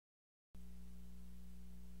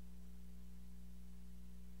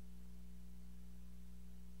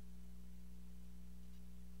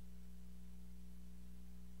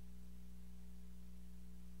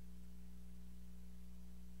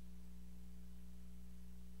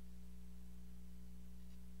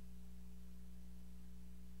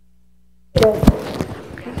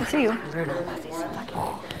see you.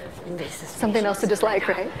 Something else to dislike,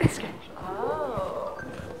 right? Oh.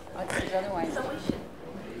 What's the other one? So we should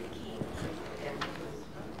keep.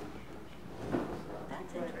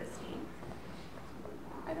 That's interesting.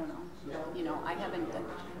 I don't know. You know, I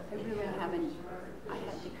really haven't, I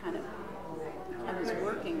had to kind of, I was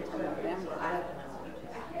working till November.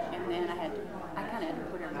 And then I kind of had to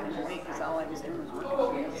put everything away because all I was doing was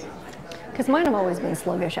working. Because mine have always been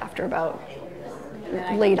sluggish after about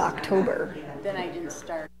late October. Then I didn't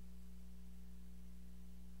start.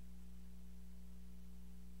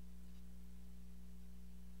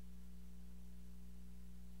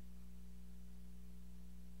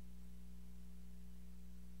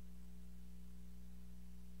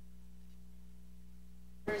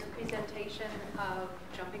 Presentation of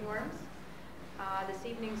jumping worms. This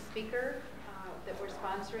evening's speaker that we're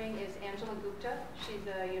sponsoring is Angela Gupta. She's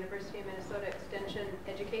a University of Minnesota Extension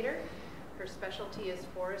educator. Her specialty is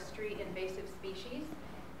forestry invasive species,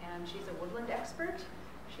 and she's a woodland expert.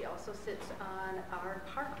 She also sits on our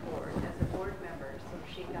park board as a board member, so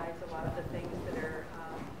she guides a lot of the things that are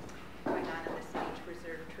going on in the city to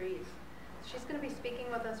preserve trees. She's going to be speaking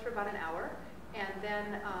with us for about an hour. And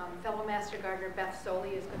then fellow Master Gardener Beth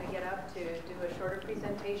Soley is going to get up to do a shorter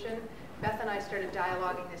presentation. Beth and I started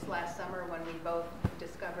dialoguing this last summer when we both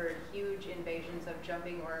discovered huge invasions of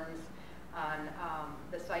jumping worms on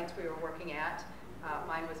the sites we were working at.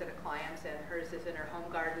 Mine was at a client's and hers is in her home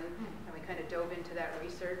garden. And we kind of dove into that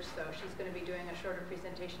research. So she's going to be doing a shorter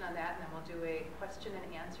presentation on that, and then we'll do a question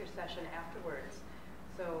and answer session afterwards.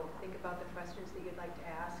 So think about the questions that you'd like to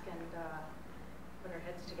ask and put our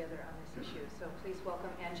heads together on this issue. So please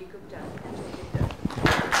welcome Angie Gupta.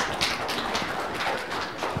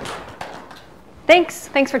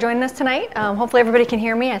 Thanks for joining us tonight. Hopefully everybody can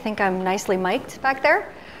hear me. I think I'm nicely mic'd back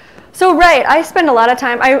there. So right, I spend a lot of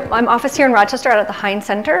time, I'm office here in Rochester at the Heinz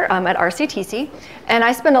Center at RCTC, and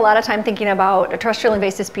I spend a lot of time thinking about terrestrial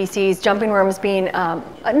invasive species, jumping worms being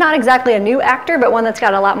not exactly a new actor, but one that's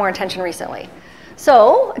got a lot more attention recently.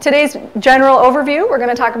 So today's general overview, we're going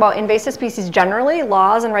to talk about invasive species generally,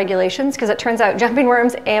 laws and regulations, because it turns out jumping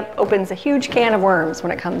worms opens a huge can of worms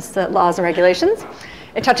when it comes to laws and regulations.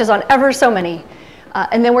 It touches on ever so many.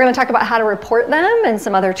 And then we're going to talk about how to report them and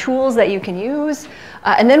some other tools that you can use.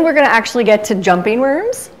 And then we're going to actually get to jumping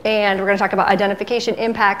worms, and we're going to talk about identification,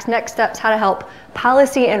 impacts, next steps, how to help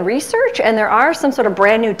policy and research, and there are some sort of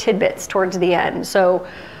brand new tidbits towards the end. So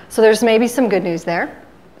there's maybe some good news there.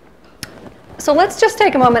 So let's just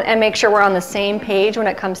take a moment and make sure we're on the same page when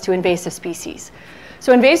it comes to invasive species.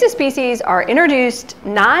 So invasive species are introduced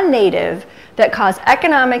non-native that cause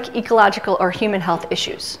economic, ecological, or human health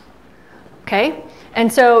issues. Okay?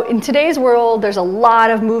 And so in today's world, there's a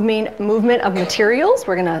lot of movement of materials.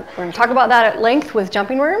 We're gonna talk about that at length with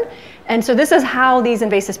jumping worm. And so this is how these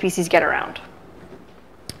invasive species get around.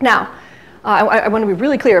 Now, I want to be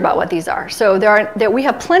really clear about what these are. So we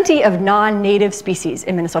have plenty of non-native species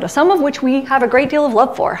in Minnesota, some of which we have a great deal of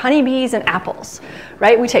love for, honeybees and apples,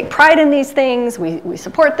 right? We take pride in these things, we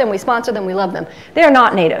support them, we sponsor them, we love them. They are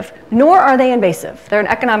not native, nor are they invasive. They're an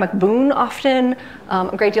economic boon often,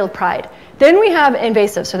 a great deal of pride. Then we have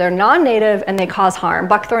invasive, so they're non-native and they cause harm.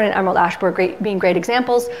 Buckthorn and emerald ash borer being great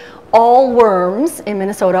examples. All worms in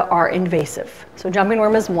Minnesota are invasive. So jumping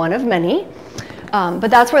worm is one of many. But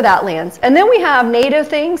that's where that lands. And then we have native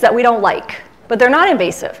things that we don't like, but they're not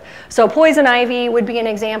invasive. So poison ivy would be an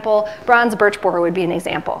example. Bronze birch borer would be an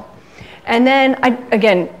example. And then,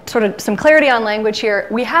 again, sort of some clarity on language here.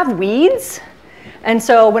 We have weeds. And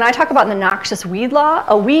so when I talk about the noxious weed law,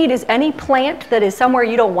 a weed is any plant that is somewhere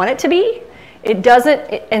you don't want it to be. It doesn't,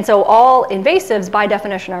 and so all invasives by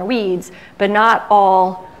definition are weeds, but not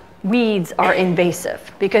all weeds are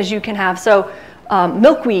invasive because you can have,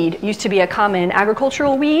 milkweed used to be a common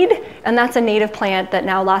agricultural weed, and that's a native plant that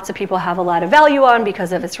now lots of people have a lot of value on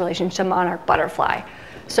because of its relationship to monarch butterfly.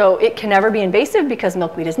 So it can never be invasive because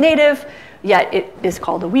milkweed is native, yet it is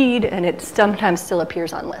called a weed, and it sometimes still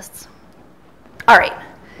appears on lists. All right,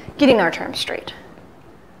 getting our terms straight.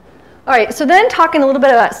 All right, so then talking a little bit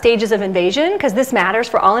about stages of invasion, because this matters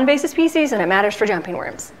for all invasive species, and it matters for jumping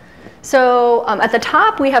worms. So at the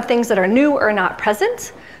top, we have things that are new or not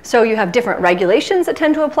present. So you have different regulations that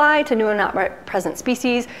tend to apply to new and not present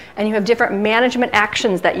species, and you have different management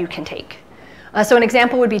actions that you can take. So an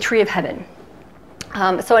example would be tree of heaven.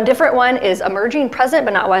 So a different one is emerging, present,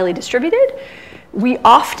 but not widely distributed. We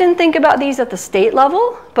often think about these at the state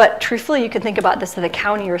level, but truthfully, you could think about this at the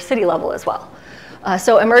county or city level as well.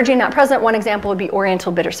 So emerging, not present, one example would be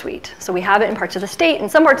oriental bittersweet. So we have it in parts of the state. In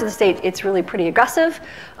some parts of the state, it's really pretty aggressive,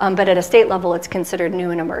 but at a state level, it's considered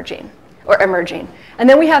new and emerging. or emerging. And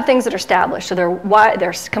then we have things that are established. So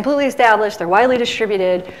they're completely established, they're widely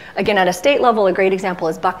distributed. Again, at a state level, a great example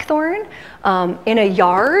is buckthorn. In a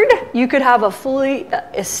yard, you could have a fully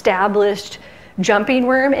established jumping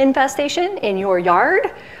worm infestation in your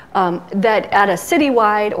yard that at a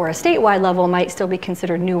citywide or a statewide level might still be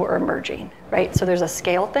considered new or emerging, right? So there's a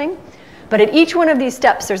scale thing. But at each one of these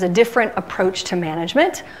steps, there's a different approach to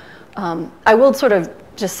management. I will sort of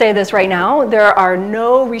just say this right now, there are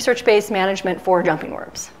no research-based management for jumping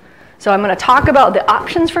worms. So I'm going to talk about the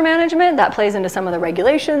options for management. That plays into some of the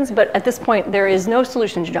regulations, but at this point, there is no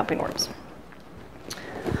solution to jumping worms.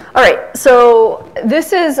 All right, so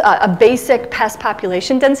this is a basic pest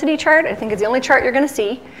population density chart. I think it's the only chart you're going to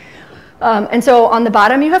see. And so on the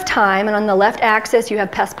bottom, you have time, and on the left axis, you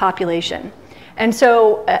have pest population. And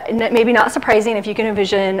so maybe not surprising if you can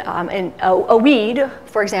envision a weed,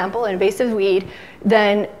 for example, an invasive weed,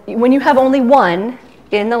 then when you have only one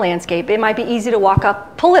in the landscape, it might be easy to walk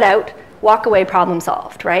up, pull it out, walk away, problem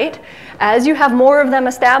solved, right? As you have more of them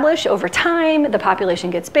established over time, the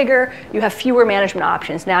population gets bigger, you have fewer management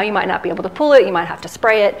options. Now you might not be able to pull it, you might have to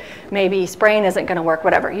spray it, maybe spraying isn't gonna work,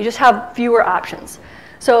 whatever. You just have fewer options.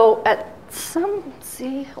 So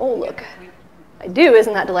oh look, I do,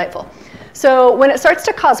 isn't that delightful? So when it starts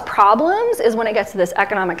to cause problems is when it gets to this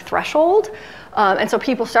economic threshold. And so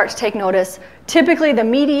people start to take notice. Typically the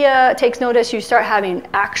media takes notice, you start having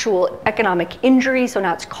actual economic injury, so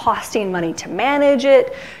now it's costing money to manage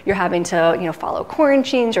it. You're having to follow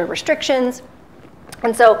quarantines or restrictions.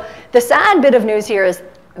 And so the sad bit of news here is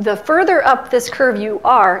the further up this curve you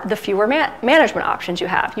are, the fewer management options you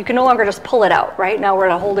have. You can no longer just pull it out, right? Now we're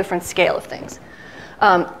at a whole different scale of things.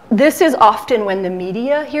 This is often when the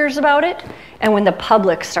media hears about it and when the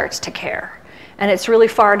public starts to care. And it's really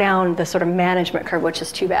far down the sort of management curve, which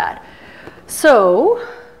is too bad. So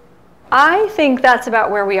I think that's about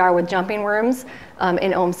where we are with jumping worms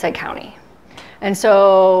in Olmsted County. And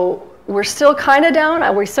so we're still kind of down.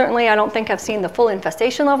 I don't think I've seen the full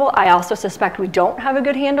infestation level. I also suspect we don't have a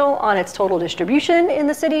good handle on its total distribution in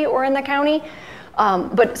the city or in the county.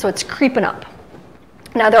 So it's creeping up.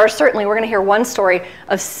 Now, there are certainly, we're going to hear one story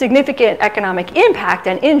of significant economic impact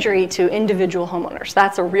and injury to individual homeowners.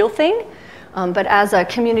 That's a real thing, but as a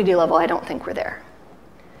community level, I don't think we're there.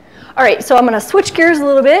 All right, so I'm going to switch gears a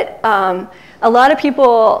little bit. A lot of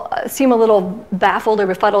people seem a little baffled or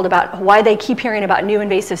befuddled about why they keep hearing about new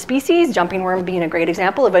invasive species, jumping worm being a great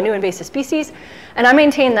example of a new invasive species. And I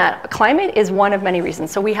maintain that climate is one of many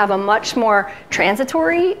reasons. So we have a much more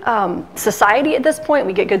transitory society at this point.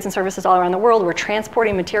 We get goods and services all around the world. We're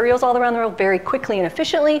transporting materials all around the world very quickly and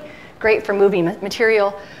efficiently, great for moving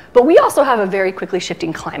material. But we also have a very quickly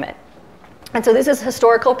shifting climate. And so this is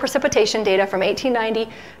historical precipitation data from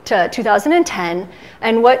 1890 to 2010.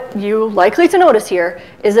 And what you're likely to notice here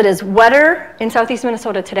is it is wetter in southeast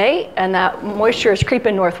Minnesota today, and that moisture is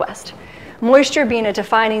creeping northwest. Moisture being a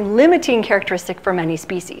defining, limiting characteristic for many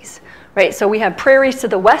species, right? So we have prairies to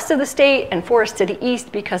the west of the state and forests to the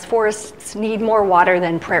east because forests need more water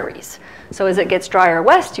than prairies. So as it gets drier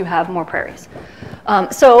west, you have more prairies.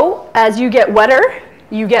 So as you get wetter,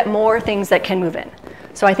 you get more things that can move in.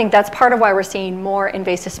 So I think that's part of why we're seeing more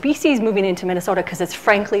invasive species moving into Minnesota, because it's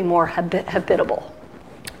frankly more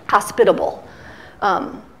hospitable.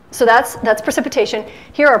 So that's precipitation.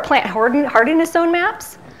 Here are plant hardiness zone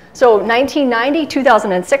maps. So 1990,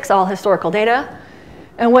 2006, all historical data.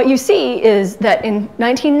 And what you see is that in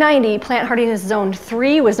 1990, plant hardiness zone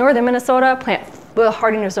 3 was northern Minnesota, plant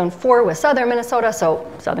hardiness zone 4 was southern Minnesota, so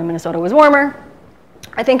southern Minnesota was warmer.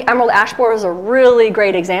 I think emerald ash borer is a really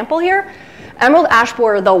great example here. Emerald ash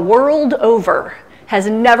borer, the world over, has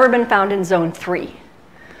never been found in zone 3.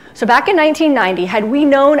 So back in 1990, had we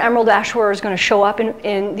known emerald ash borer was going to show up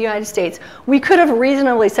in the United States, we could have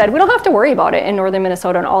reasonably said, we don't have to worry about it in northern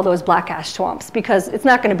Minnesota and all those black ash swamps because it's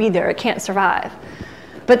not going to be there, it can't survive.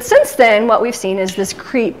 But since then, what we've seen is this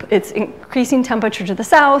creep. It's increasing temperature to the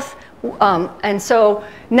south. And so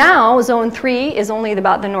now zone 3 is only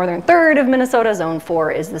about the northern third of Minnesota, zone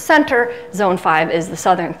 4 is the center, zone 5 is the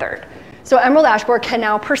southern third. So emerald ash borer can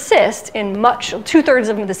now persist in 2/3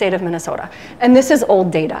 of the state of Minnesota. And this is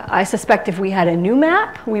old data. I suspect if we had a new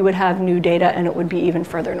map, we would have new data and it would be even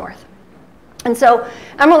further north. And so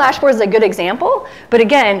emerald ash borer is a good example, but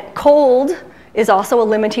again, cold is also a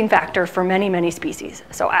limiting factor for many, many species.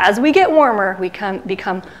 So as we get warmer, we can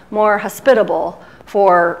become more hospitable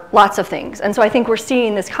for lots of things. And so I think we're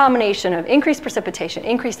seeing this combination of increased precipitation,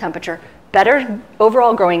 increased temperature, better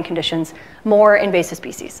overall growing conditions, more invasive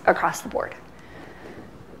species across the board.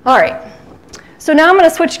 All right, so now I'm gonna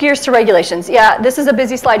switch gears to regulations. Yeah, this is a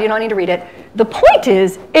busy slide, you don't need to read it. The point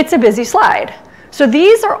is, it's a busy slide. So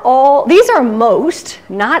these are most,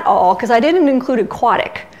 not all, because I didn't include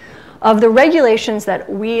aquatic, of the regulations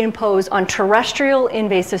that we impose on terrestrial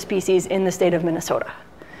invasive species in the state of Minnesota.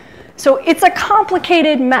 So it's a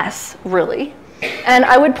complicated mess, really. And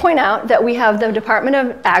I would point out that we have the Department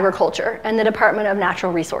of Agriculture and the Department of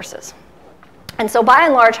Natural Resources. And so by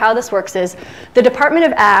and large, how this works is the Department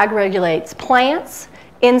of Ag regulates plants,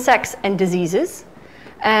 insects, and diseases.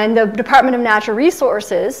 And the Department of Natural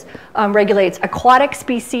Resources regulates aquatic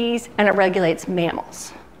species, and it regulates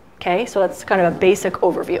mammals. Okay, so that's kind of a basic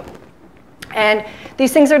overview. And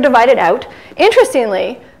these things are divided out.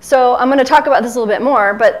 Interestingly, so I'm going to talk about this a little bit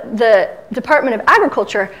more, but the Department of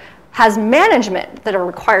Agriculture has management that are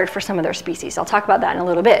required for some of their species. I'll talk about that in a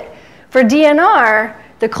little bit. For DNR,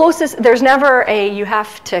 the closest, there's never a you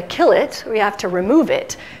have to kill it or you have to remove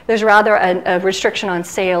it. There's rather a restriction on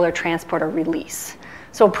sale or transport or release.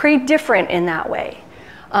 So pretty different in that way.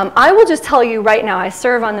 I will just tell you right now, I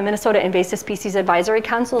serve on the Minnesota Invasive Species Advisory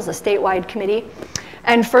Council as a statewide committee.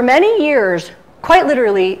 And for many years, quite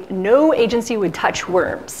literally, no agency would touch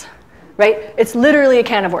worms, right? It's literally a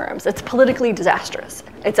can of worms. It's politically disastrous.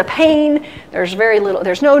 It's a pain. There's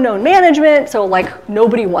no known management, so like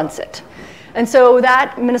nobody wants it. And so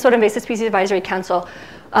that Minnesota Invasive Species Advisory Council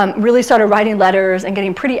really started writing letters and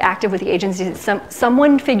getting pretty active with the agencies.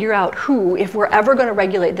 Someone figure out who, if we're ever going to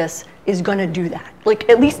regulate this, is going to do that. Like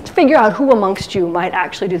at least figure out who amongst you might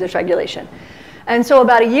actually do this regulation. And so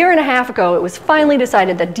about a year and a half ago, it was finally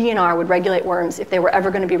decided that DNR would regulate worms if they were ever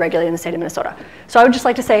going to be regulated in the state of Minnesota. So I would just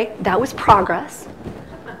like to say that was progress.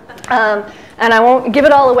 And I won't give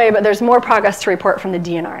it all away, but there's more progress to report from the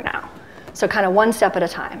DNR now. So kind of one step at a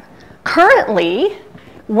time. Currently,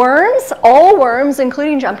 worms, all worms,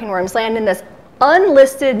 including jumping worms, land in this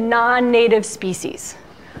unlisted non-native species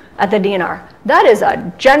at the DNR. That is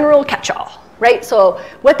a general catch-all, right? So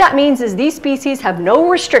what that means is these species have no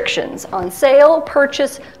restrictions on sale,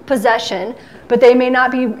 purchase, possession, but they may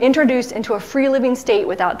not be introduced into a free-living state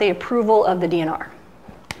without the approval of the DNR.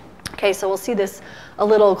 Okay, so we'll see this a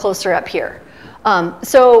little closer up here.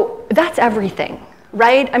 So that's everything.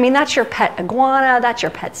 Right? I mean, that's your pet iguana, that's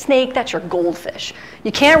your pet snake, that's your goldfish.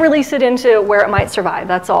 You can't release it into where it might survive,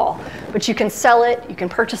 that's all. But you can sell it, you can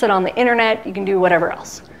purchase it on the internet, you can do whatever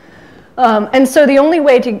else. And so the only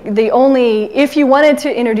way if you wanted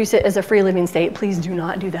to introduce it as a free living state, please do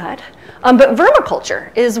not do that. But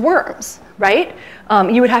vermiculture is worms, right?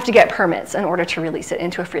 You would have to get permits in order to release it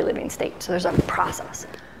into a free living state. So there's a process.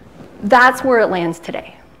 That's where it lands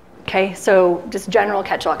today. Okay, so just general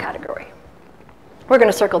catch-all category. We're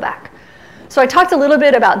going to circle back. So I talked a little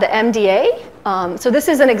bit about the MDA. So this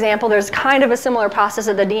is an example. There's kind of a similar process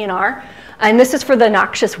at the DNR. And this is for the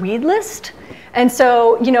noxious weed list. And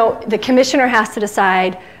so, you know, the commissioner has to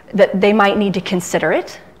decide that they might need to consider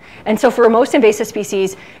it. And so for most invasive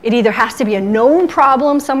species, it either has to be a known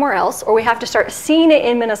problem somewhere else, or we have to start seeing it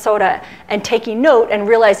in Minnesota and taking note and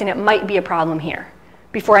realizing it might be a problem here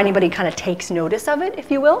before anybody kind of takes notice of it, if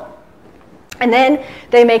you will. And then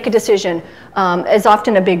they make a decision. It's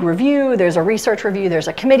often a big review. There's a research review. There's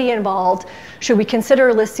a committee involved. Should we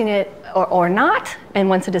consider listing it or not? And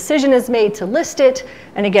once a decision is made to list it,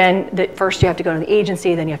 and again, first you have to go to the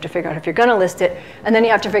agency, then you have to figure out if you're going to list it, and then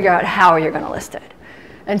you have to figure out how you're going to list it.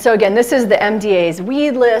 And so again, this is the MDA's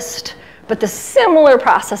weed list, but the similar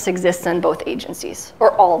process exists in both agencies,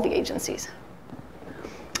 or all the agencies.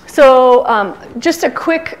 So just a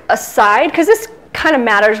quick aside, because this kind of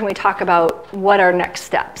matters when we talk about what are next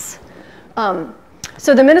steps.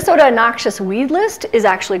 So the Minnesota noxious weed list is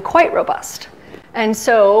actually quite robust. And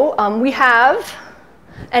so we have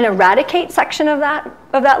an eradicate section of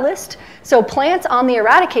that list. So plants on the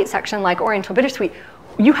eradicate section, like Oriental bittersweet,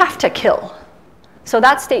 you have to kill. So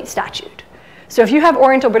that's state statute. So if you have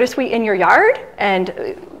Oriental bittersweet in your yard and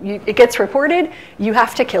it gets reported, you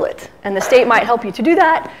have to kill it. And the state might help you to do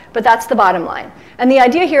that, but that's the bottom line. And the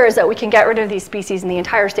idea here is that we can get rid of these species in the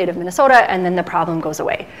entire state of Minnesota, and then the problem goes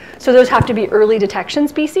away. So those have to be early detection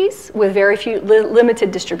species with very few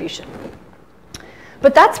limited distribution.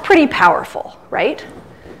 But that's pretty powerful, right?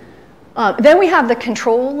 Then we have the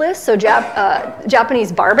control list. So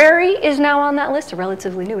Japanese barberry is now on that list, a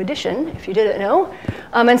relatively new addition, if you didn't know.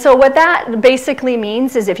 And so what that basically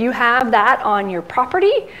means is if you have that on your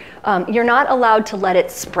property, you're not allowed to let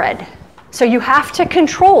it spread. So you have to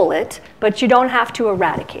control it, but you don't have to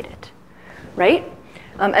eradicate it, right?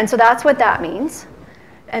 And so that's what that means.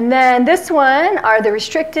 And then this one are the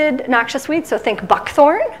restricted noxious weeds. So think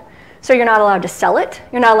buckthorn. So you're not allowed to sell it.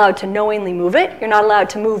 You're not allowed to knowingly move it. You're not allowed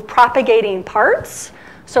to move propagating parts.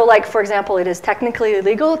 So like, for example, it is technically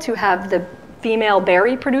illegal to have the female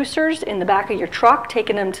berry producers in the back of your truck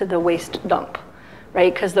taking them to the waste dump.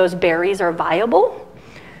 right? Because those berries are viable.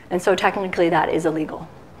 And so technically that is illegal.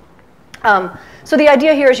 So the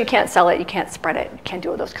idea here is you can't sell it, you can't spread it, you can't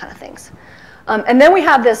do all those kind of things. And then we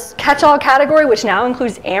have this catch-all category, which now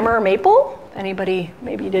includes amber maple. Anybody,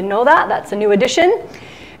 maybe you didn't know that, that's a new addition.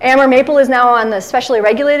 Amber maple is now on the specially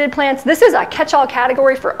regulated plants. This is a catch-all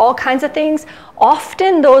category for all kinds of things.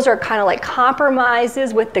 Often those are kind of like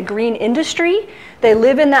compromises with the green industry. They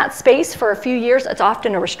live in that space for a few years. It's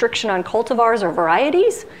often a restriction on cultivars or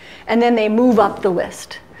varieties, and then they move up the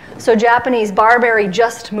list. So Japanese barberry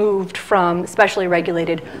just moved from specially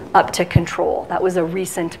regulated up to control. That was a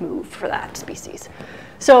recent move for that species.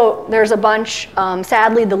 So there's a bunch.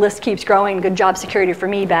 Sadly, the list keeps growing. Good job security for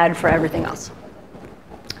me, bad for everything else.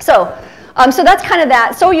 So that's kind of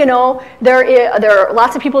that. So there are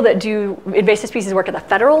lots of people that do invasive species work at the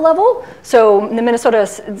federal level. So the Minnesota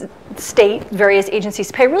state, various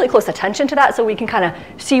agencies pay really close attention to that so we can kind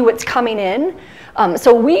of see what's coming in.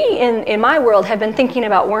 So we, in my world, have been thinking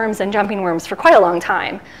about worms and jumping worms for quite a long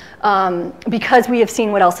time because we have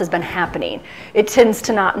seen what else has been happening. It tends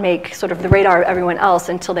to not make sort of the radar of everyone else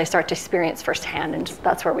until they start to experience firsthand, and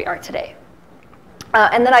that's where we are today.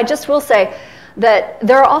 And then I just will say that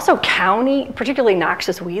there are also county, particularly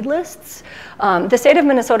noxious weed lists. The state of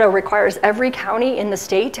Minnesota requires every county in the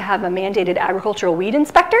state to have a mandated agricultural weed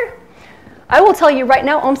inspector. I will tell you right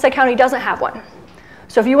now, Olmsted County doesn't have one.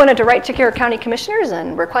 So if you wanted to write to your county commissioners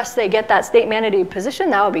and request they get that state mandated position,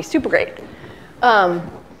 that would be super great.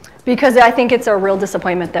 Because I think it's a real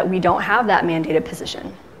disappointment that we don't have that mandated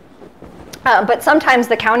position. But sometimes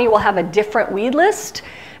the county will have a different weed list,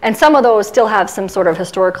 and some of those still have some sort of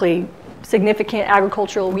historically significant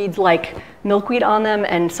agricultural weeds like milkweed on them,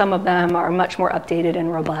 and some of them are much more updated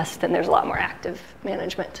and robust, and there's a lot more active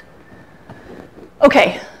management.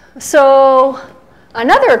 Okay, so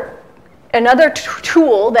another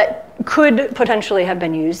tool that could potentially have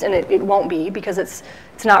been used, and it won't be because it's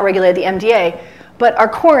not regulated the MDA, but are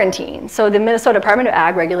quarantines. So the Minnesota Department of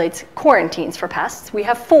Ag regulates quarantines for pests. We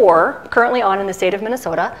have 4 currently on in the state of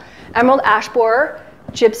Minnesota: emerald ash borer,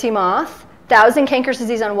 gypsy moth, thousand cankers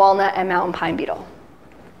disease on walnut, and mountain pine beetle.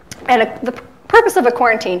 And the purpose of a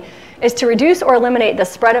quarantine is to reduce or eliminate the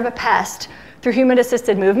spread of a pest through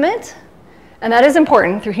human-assisted movement. And that is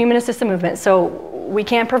important, through human-assisted movement. So we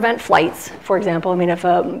can't prevent flights, for example. I mean, if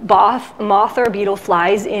a moth or a beetle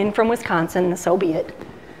flies in from Wisconsin, so be it.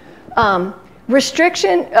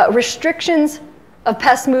 Restrictions of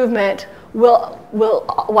pest movement will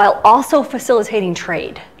while also facilitating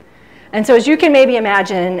trade. And so as you can maybe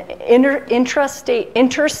imagine, interstate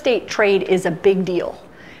trade is a big deal.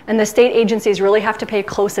 And the state agencies really have to pay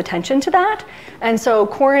close attention to that. And so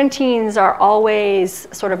quarantines are always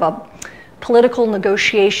sort of a political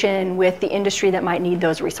negotiation with the industry that might need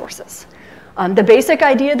those resources. The basic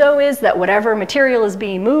idea, though, is that whatever material is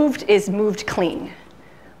being moved is moved clean.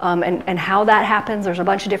 And how that happens, there's a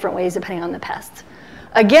bunch of different ways depending on the pests.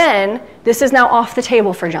 Again, this is now off the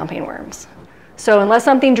table for jumping worms. So unless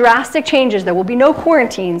something drastic changes, there will be no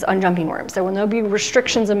quarantines on jumping worms. There will no be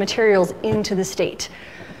restrictions of materials into the state.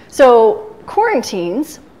 So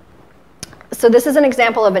quarantines, so this is an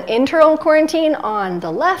example of an internal quarantine on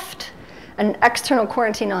the left, an external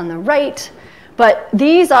quarantine on the right. But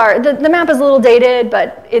these are, the map is a little dated,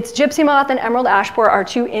 but it's gypsy moth and emerald ash borer are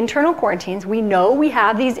 2 internal quarantines. We know we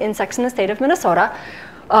have these insects in the state of Minnesota.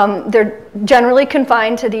 They're generally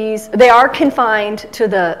confined to these, they are confined to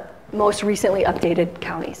the most recently updated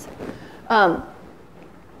counties.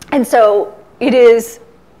 And so it is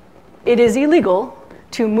illegal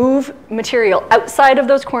to move material outside of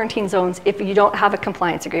those quarantine zones if you don't have a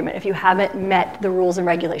compliance agreement, if you haven't met the rules and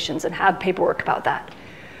regulations and have paperwork about that.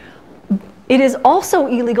 It is also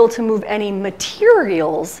illegal to move any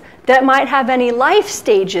materials that might have any life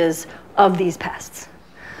stages of these pests.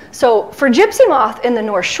 So for gypsy moth in the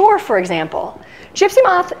North Shore, for example, gypsy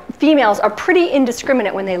moth females are pretty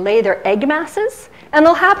indiscriminate when they lay their egg masses, and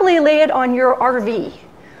they'll happily lay it on your RV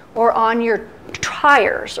or on your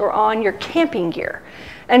tires or on your camping gear.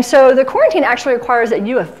 And so the quarantine actually requires that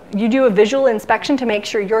you do a visual inspection to make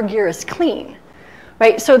sure your gear is clean,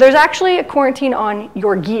 right? So there's actually a quarantine on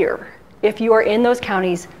your gear if you are in those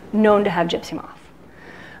counties known to have gypsy moth.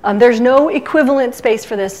 There's no equivalent space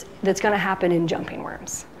for this that's going to happen in jumping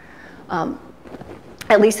worms,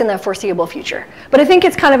 at least in the foreseeable future. But I think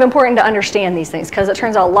it's kind of important to understand these things because it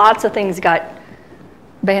turns out lots of things got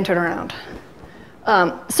bantered around.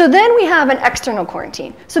 So then we have an external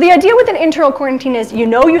quarantine. So the idea with an internal quarantine is you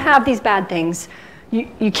know you have these bad things.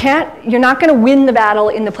 You're not going to win the battle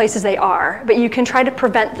in the places they are, but you can try to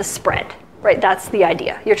prevent the spread, right? That's the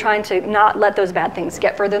idea. You're trying to not let those bad things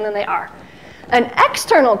get further than they are. An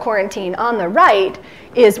external quarantine on the right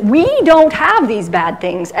is we don't have these bad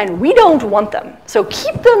things and we don't want them. So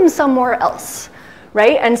keep them somewhere else,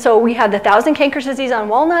 right? And so we have the 1,000 cankers disease on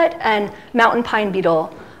walnut and mountain pine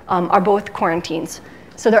beetle are both quarantines.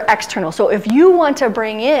 So they're external. So if you want to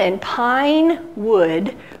bring in pine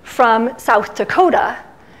wood from South Dakota,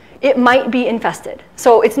 it might be infested.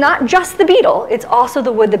 So it's not just the beetle, it's also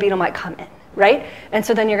the wood the beetle might come in, right? And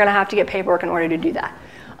so then you're gonna have to get paperwork in order to do that.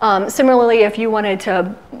 Similarly, if you wanted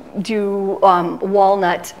to do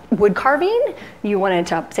walnut wood carving, you wanted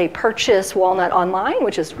to, say, purchase walnut online,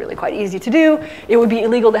 which is really quite easy to do, it would be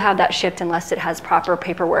illegal to have that shipped unless it has proper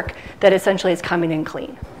paperwork that essentially is coming in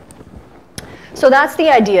clean. So that's the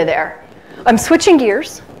idea there. I'm switching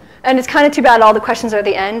gears, and it's kind of too bad all the questions are at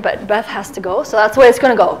the end, but Beth has to go, so that's the way it's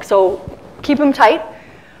gonna go. So keep them tight.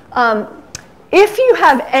 If you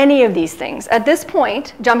have any of these things, at this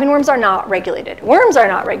point, jumping worms are not regulated. Worms are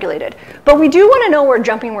not regulated, but we do want to know where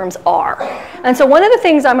jumping worms are. And so one of the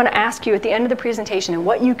things I'm going to ask you at the end of the presentation and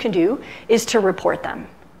what you can do is to report them,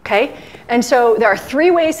 okay? And so there are 3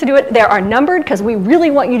 ways to do it. They are numbered because we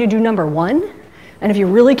really want you to do number 1. And if you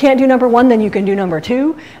really can't do number 1, then you can do number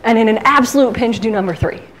 2. And in an absolute pinch, do number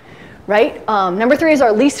 3, right? Number 3 is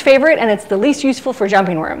our least favorite, and it's the least useful for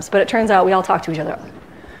jumping worms. But it turns out we all talk to each other.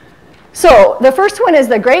 So the first one is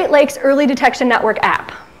the Great Lakes Early Detection Network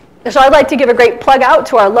app. So I'd like to give a great plug out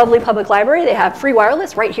to our lovely public library. They have free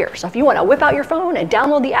wireless right here. So if you want to whip out your phone and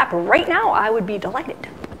download the app right now, I would be delighted.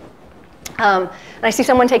 And I see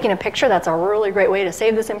someone taking a picture. That's a really great way to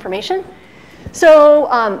save this information.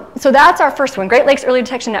 So, so that's our first one, Great Lakes Early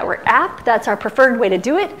Detection Network app. That's our preferred way to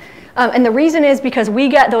do it. And the reason is because we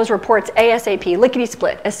get those reports ASAP,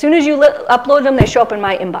 lickety-split. As soon as you upload them, they show up in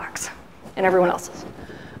my inbox and everyone else's.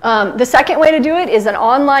 The second way to do it is an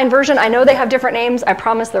online version. I know they have different names. I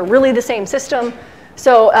promise they're really the same system.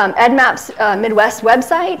 So EdMap's Midwest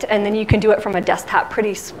website, and then you can do it from a desktop,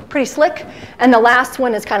 pretty slick. And the last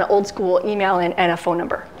one is kind of old school, email and a phone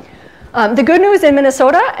number. The good news in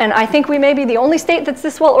Minnesota, and I think we may be the only state that's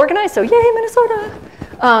this well organized, so yay,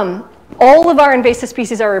 Minnesota. All of our invasive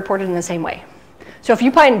species are reported in the same way. So if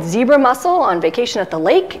you find zebra mussel on vacation at the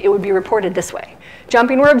lake, it would be reported this way.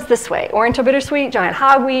 Jumping worms this way. Oriental bittersweet, giant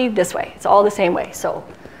hogweed this way. It's all the same way, so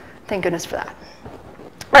thank goodness for that.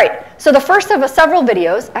 All right, so the first of several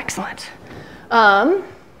videos, excellent. Now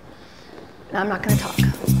I'm not gonna talk.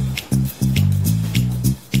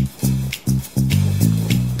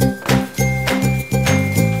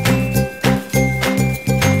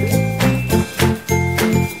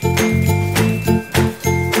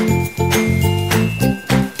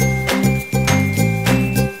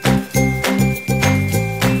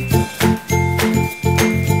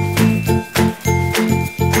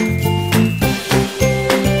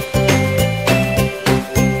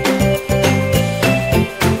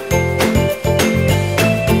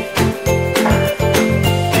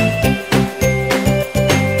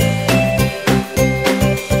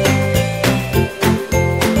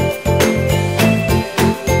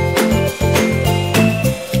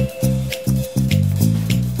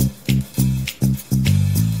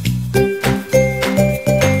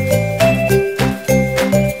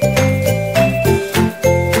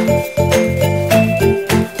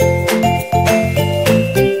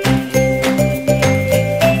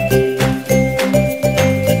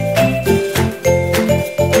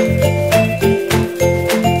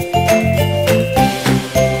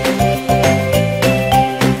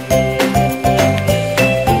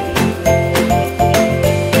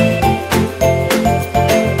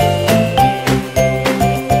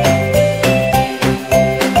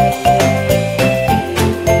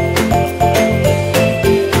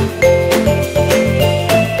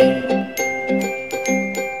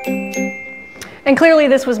 And clearly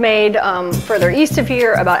this was made further east of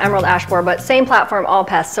here about emerald ash borer, but same platform, all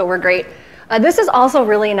pests, so we're great. This is also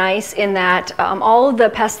really nice in that all of the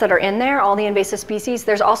pests that are in there, all the invasive species,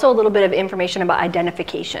 there's also a little bit of information about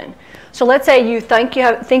identification. So let's say you think you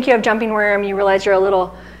have jumping worm, you realize you're a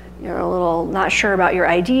little not sure about your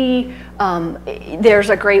ID. There's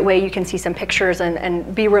a great way you can see some pictures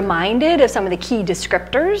and be reminded of some of the key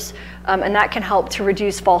descriptors, and that can help to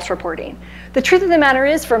reduce false reporting. The truth of the matter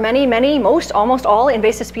is, for almost all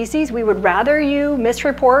invasive species, we would rather you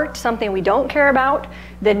misreport something we don't care about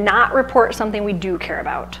than not report something we do care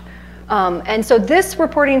about. And so this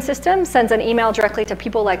reporting system sends an email directly to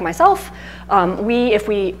people like myself. If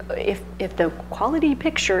the quality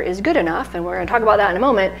picture is good enough, and we're going to talk about that in a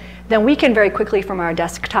moment, then we can very quickly from our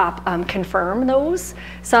desktop confirm those.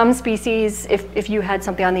 Some species, if you had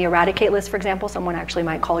something on the eradicate list, for example, someone actually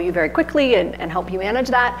might call you very quickly and help you manage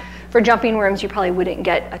that. For jumping worms, you probably wouldn't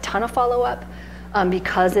get a ton of follow-up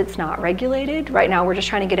because it's not regulated. Right now, we're just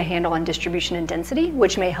trying to get a handle on distribution and density,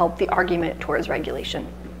 which may help the argument towards regulation.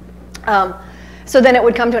 So then it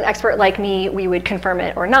would come to an expert like me, we would confirm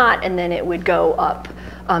it or not, and then it would go up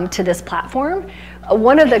to this platform.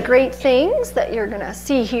 One of the great things that you're gonna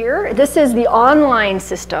see here, this is the online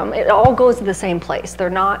system. It all goes to the same place. They're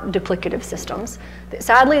not duplicative systems.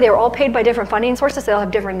 Sadly, they were all paid by different funding sources. They all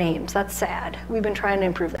have different names. That's sad. We've been trying to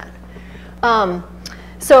improve that.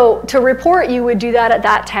 So to report, you would do that at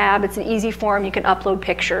that tab. It's an easy form. You can upload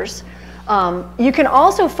pictures. You can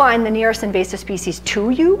also find the nearest invasive species to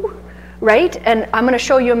you. Right? And I'm going to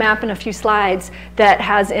show you a map in a few slides that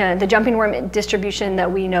has the jumping worm distribution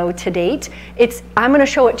that we know to date. I'm going to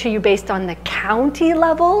show it to you based on the county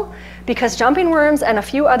level, because jumping worms and a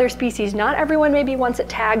few other species, not everyone maybe wants it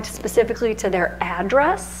tagged specifically to their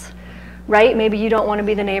address, right? Maybe you don't want to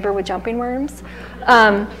be the neighbor with jumping worms.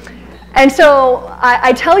 And so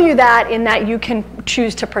I tell you that in that you can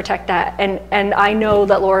choose to protect that. And I know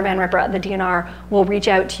that Laura Van Ripper at the DNR will reach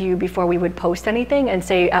out to you before we would post anything and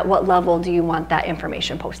say, at what level do you want that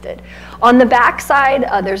information posted? On the back side,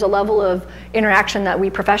 there's a level of interaction that we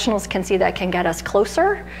professionals can see that can get us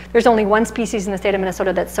closer. There's only one species in the state of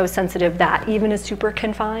Minnesota that's so sensitive that even is super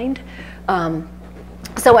confined.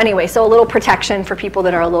 So anyway, so a little protection for people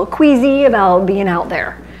that are a little queasy about being out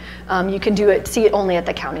there. You can see it only at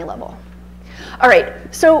the county level. All right,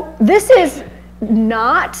 so this is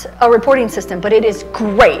not a reporting system, but it is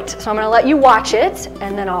great. So I'm gonna let you watch it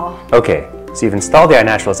and then I'll... Okay, so you've installed the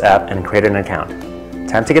iNaturalist app and created an account.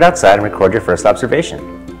 Time to get outside and record your first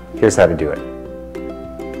observation. Here's how to do it.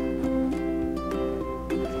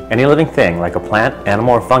 Any living thing, like a plant,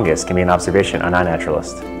 animal, or fungus, can be an observation on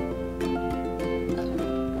iNaturalist.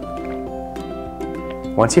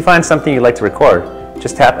 Once you find something you'd like to record,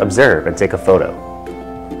 just tap Observe and take a photo.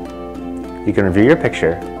 You can review your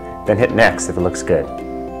picture, then hit Next if it looks good.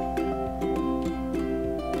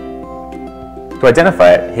 To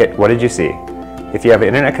identify it, hit What did you see? If you have an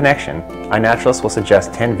internet connection, iNaturalist will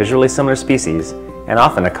suggest 10 visually similar species and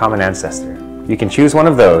often a common ancestor. You can choose one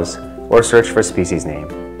of those or search for a species name.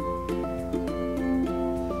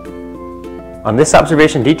 On this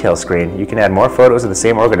observation details screen, you can add more photos of the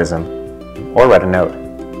same organism or write a note.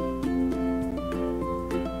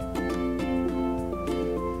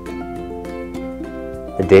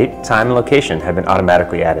 The date, time, and location have been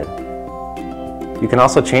automatically added. You can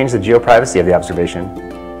also change the geoprivacy of the observation,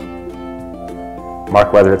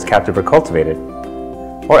 mark whether it's captive or cultivated,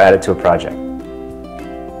 or add it to a project.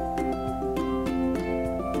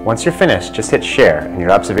 Once you're finished, just hit Share, and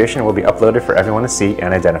your observation will be uploaded for everyone to see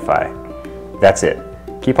and identify. That's it.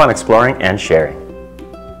 Keep on exploring and sharing.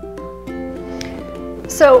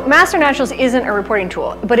 So Master Naturalist isn't a reporting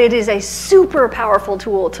tool, but it is a super powerful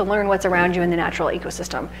tool to learn what's around you in the natural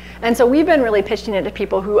ecosystem. And so we've been really pitching it to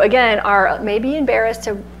people who, again, are maybe embarrassed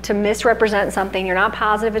to misrepresent something. You're not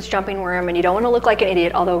positive it's jumping worm, and you don't want to look like an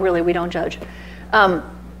idiot, although really we don't judge.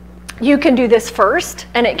 You can do this first,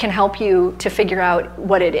 and it can help you to figure out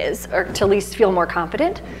what it is, or to at least feel more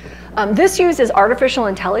confident. This uses artificial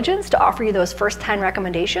intelligence to offer you those first 10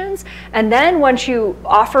 recommendations. And then once you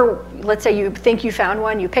offer, let's say you think you found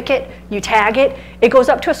one, you pick it, you tag it, it goes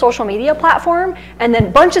up to a social media platform, and then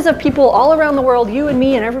bunches of people all around the world, you and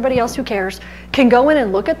me and everybody else who cares, can go in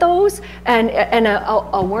and look at those, and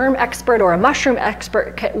a worm expert or a mushroom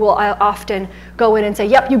expert will often go in and say,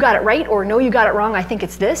 yep, you got it right, or no, you got it wrong, I think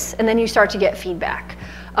it's this, and then you start to get feedback.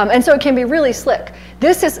 And so it can be really slick.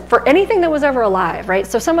 This is for anything that was ever alive, right?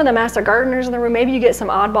 So some of the master gardeners in the room, maybe you get some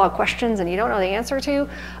oddball questions and you don't know the answer to.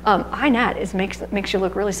 iNat makes you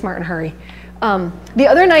look really smart and hurry. The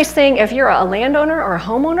other nice thing, if you're a landowner or a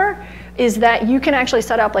homeowner, is that you can actually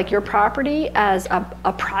set up like your property as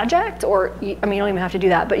a project, or I mean, you don't even have to do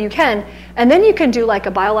that, but you can. And then you can do like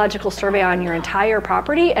a biological survey on your entire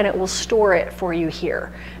property, and it will store it for you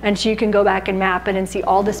here. And so you can go back and map it and see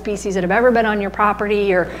all the species that have ever been on your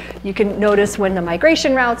property, or you can notice when the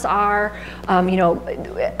migration routes are.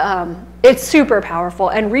 It's super powerful,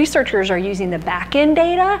 and researchers are using the back-end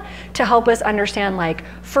data to help us understand like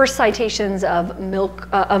first citations of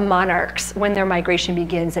monarchs, when their migration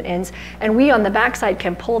begins and ends. And we on the backside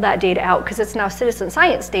can pull that data out because it's now citizen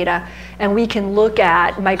science data, and we can look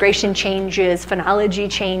at migration changes, phenology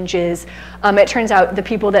changes. It turns out the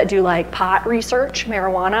people that do like pot research,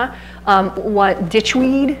 marijuana, want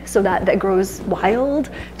ditchweed, so that grows wild.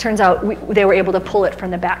 Turns out they were able to pull it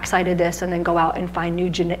from the backside of this and then go out and find new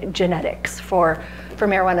genetics for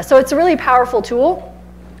marijuana. So it's a really powerful tool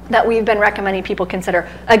that we've been recommending people consider.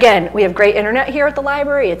 Again, we have great internet here at the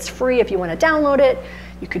library. It's free if you want to download it.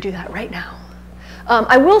 You could do that right now.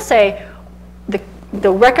 I will say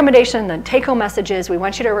the recommendation, the take-home message is we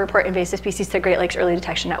want you to report invasive species to Great Lakes Early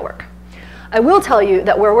Detection Network. I will tell you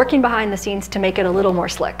that we're working behind the scenes to make it a little more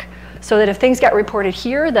slick, so that if things get reported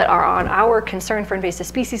here that are on our concern for invasive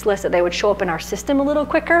species list, that they would show up in our system a little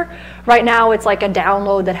quicker. Right now, it's like a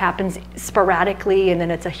download that happens sporadically, and then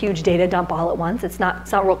it's a huge data dump all at once. It's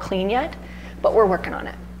not real clean yet, but we're working on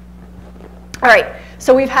it. All right,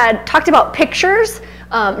 so we've talked about pictures.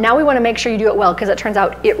 Now we want to make sure you do it well, because it turns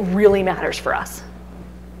out it really matters for us.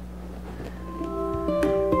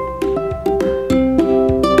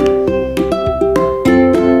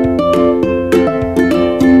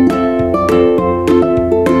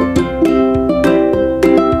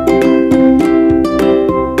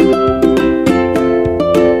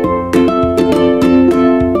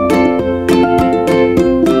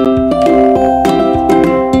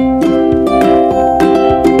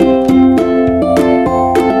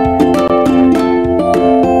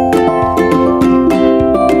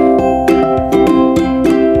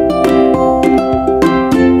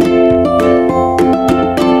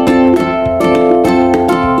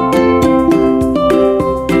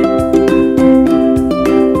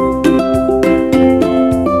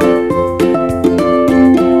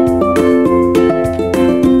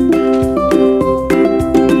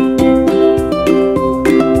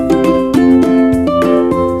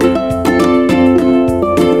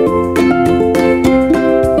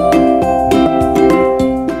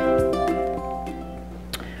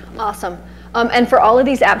 And for all of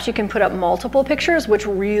these apps, you can put up multiple pictures, which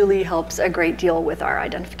really helps a great deal with our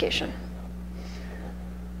identification.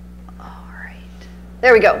 All right,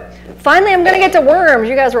 there we go. Finally, I'm going to get to worms.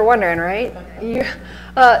 You guys were wondering, right?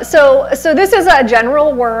 So this is a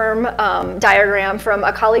general worm diagram from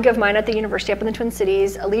a colleague of mine at the university up in the Twin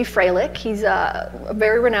Cities, Lee Freilich. He's a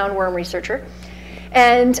very renowned worm researcher.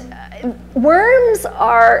 And worms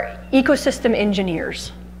are ecosystem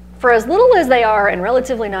engineers. For as little as they are and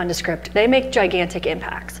relatively nondescript, they make gigantic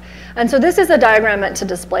impacts. And so this is a diagram meant to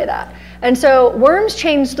display that. And so worms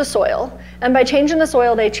change the soil, and by changing the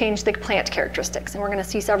soil, they change the plant characteristics. And we're gonna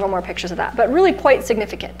see several more pictures of that, but really quite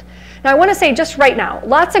significant. Now I wanna say just right now,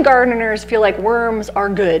 lots of gardeners feel like worms are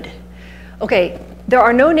good. Okay, there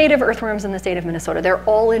are no native earthworms in the state of Minnesota. They're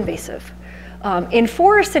all invasive. In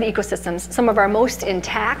forested ecosystems, some of our most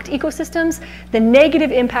intact ecosystems, the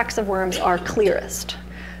negative impacts of worms are clearest.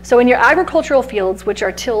 So in your agricultural fields, which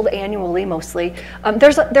are tilled annually mostly,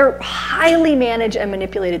 they're highly managed and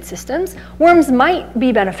manipulated systems. Worms might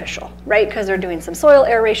be beneficial, right? Because they're doing some soil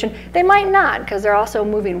aeration. They might not, because they're also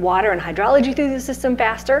moving water and hydrology through the system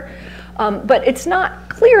faster. But it's not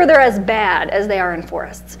clear they're as bad as they are in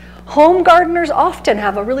forests. Home gardeners often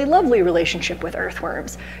have a really lovely relationship with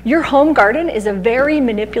earthworms. Your home garden is a very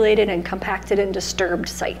manipulated and compacted and disturbed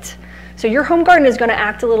site. So your home garden is going to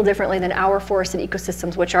act a little differently than our forested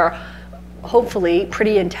ecosystems, which are hopefully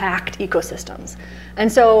pretty intact ecosystems.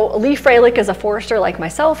 And so Lee Freilich is a forester like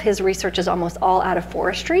myself. His research is almost all out of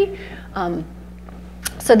forestry.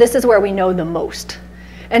 So this is where we know the most.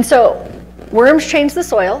 And so worms change the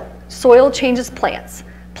soil. Soil changes plants.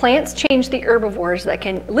 Plants change the herbivores that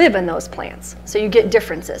can live in those plants. So you get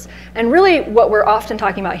differences. And really what we're often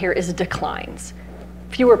talking about here is declines.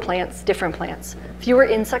 Fewer plants, different plants. Fewer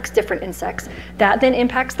insects, different insects. That then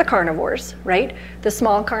impacts the carnivores, right? The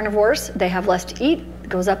small carnivores, they have less to eat, it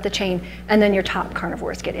goes up the chain, and then your top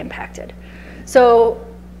carnivores get impacted. So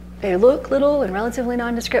they look little and relatively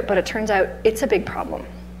nondescript, but it turns out it's a big problem.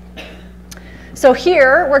 So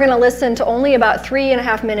here, we're gonna listen to only about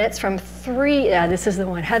 3.5 minutes from this is the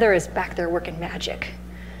one. Heather is back there working magic.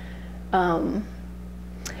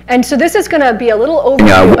 And so this is going to be a little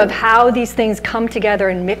overview of how these things come together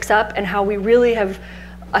and mix up, and how we really have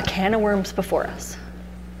a can of worms before us.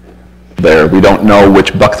 We don't know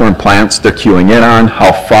which buckthorn plants they're queuing in on,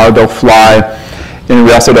 how far they'll fly, and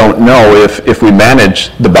we also don't know if we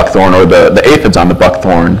manage the buckthorn or the aphids on the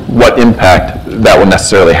buckthorn, what impact that will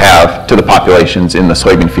necessarily have to the populations in the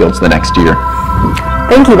soybean fields the next year.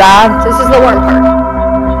 Thank you, Bob. This is the worm part.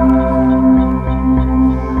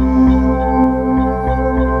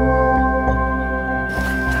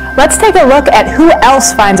 Let's take a look at who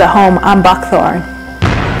else finds a home on buckthorn.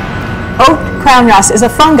 Oat crown rust is a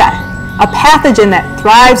fungi, a pathogen that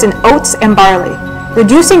thrives in oats and barley,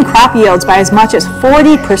 reducing crop yields by as much as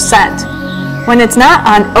 40%. When it's not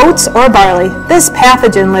on oats or barley, this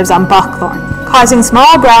pathogen lives on buckthorn, causing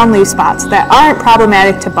small brown leaf spots that aren't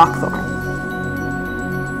problematic to buckthorn.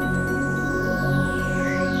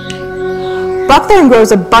 Buckthorn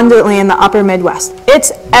grows abundantly in the upper Midwest.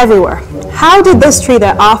 It's everywhere. How did this tree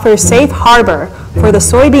that offers safe harbor for the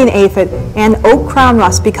soybean aphid and oat crown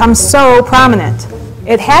rust become so prominent?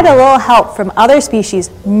 It had a little help from other species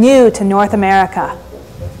new to North America.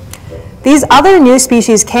 These other new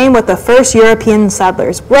species came with the first European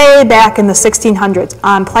settlers way back in the 1600s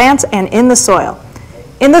on plants and in the soil.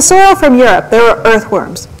 In the soil from Europe, there were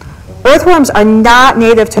earthworms. Earthworms are not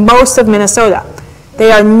native to most of Minnesota.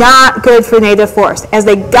 They are not good for native forest as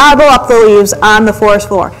they gobble up the leaves on the forest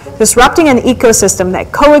floor, disrupting an ecosystem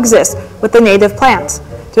that coexists with the native plants,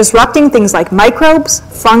 disrupting things like microbes,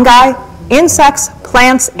 fungi, insects,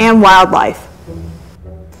 plants, and wildlife.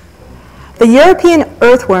 The European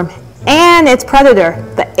earthworm and its predator,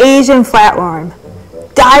 the Asian flatworm,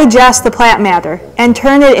 digest the plant matter and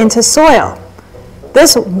turn it into soil.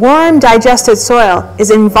 This worm-digested soil is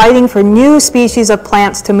inviting for new species of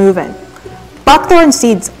plants to move in. Buckthorn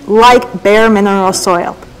seeds like bare mineral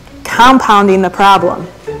soil, compounding the problem.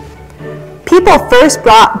 People first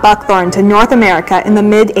brought buckthorn to North America in the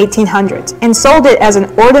mid-1800s and sold it as an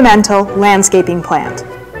ornamental landscaping plant.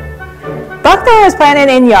 Buckthorn was planted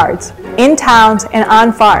in yards, in towns, and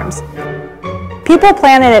on farms. People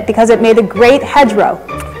planted it because it made a great hedgerow.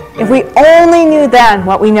 If we only knew then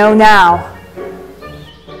what we know now.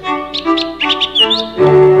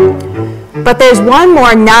 But there's one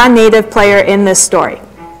more non-native player in this story.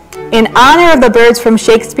 In honor of the birds from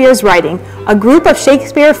Shakespeare's writing, a group of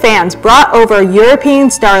Shakespeare fans brought over European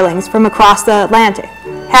starlings from across the Atlantic,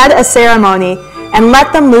 had a ceremony, and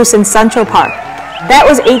let them loose in Central Park. That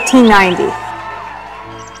was 1890.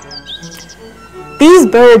 These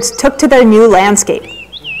birds took to their new landscape,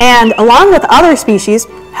 and along with other species,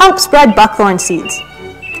 helped spread buckthorn seeds.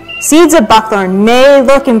 Seeds of buckthorn may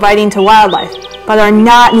look inviting to wildlife, but are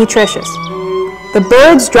not nutritious. The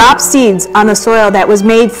birds dropped seeds on the soil that was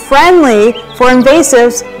made friendly for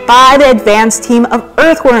invasives by the advanced team of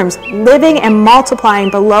earthworms living and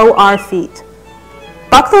multiplying below our feet.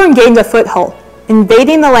 Buckthorn gained a foothold,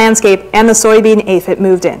 invading the landscape, and the soybean aphid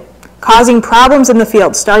moved in, causing problems in the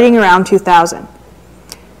field starting around 2000.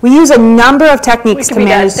 We use a number of techniques to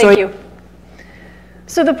manage soybean. Thank you.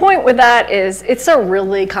 So the point with that is it's a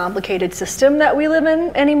really complicated system that we live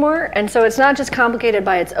in anymore. And so it's not just complicated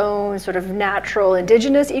by its own sort of natural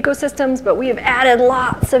indigenous ecosystems, but we have added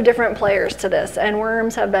lots of different players to this, and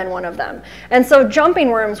worms have been one of them. And so jumping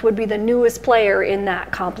worms would be the newest player in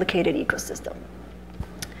that complicated ecosystem.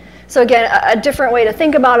 So again, a different way to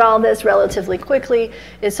think about all this relatively quickly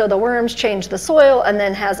is so the worms change the soil and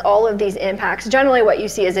then has all of these impacts. Generally what you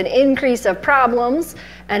see is an increase of problems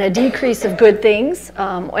and a decrease of good things.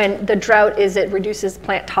 And the drought is it reduces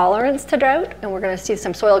plant tolerance to drought, and we're going to see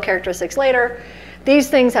some soil characteristics later. These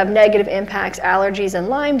things have negative impacts, allergies and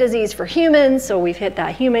Lyme disease for humans, so we've hit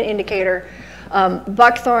that human indicator.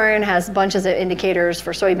 Buckthorn has bunches of indicators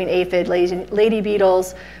for soybean aphid, lady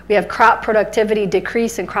beetles. We have crop productivity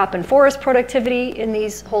decrease in crop and forest productivity in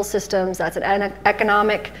these whole systems. That's an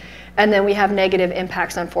economic. And then we have negative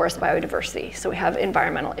impacts on forest biodiversity. So we have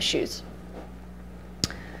environmental issues.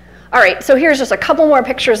 All right, so here's just a couple more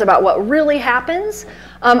pictures about what really happens.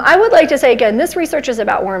 I would like to say, again, this research is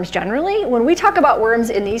about worms generally. When we talk about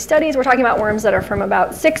worms in these studies, we're talking about worms that are from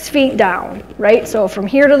about 6 feet down, right? So from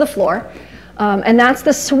here to the floor. And that's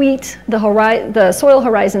the suite, the soil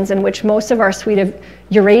horizons in which most of our suite of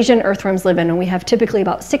Eurasian earthworms live in. And we have typically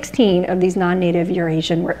about 16 of these non-native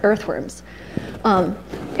Eurasian earthworms.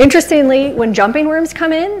 Interestingly, when jumping worms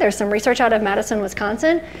come in, there's some research out of Madison,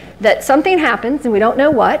 Wisconsin, that something happens, and we don't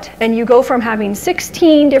know what, and you go from having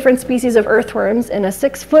 16 different species of earthworms in a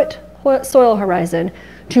 6-foot soil horizon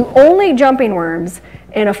to only jumping worms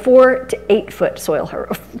in a 4 to 8 foot soil,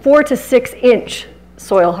 4 to 6 inch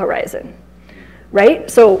soil horizon.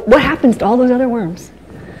 Right? So what happens to all those other worms?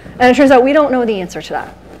 And it turns out we don't know the answer to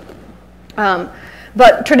that.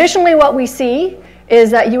 But traditionally what we see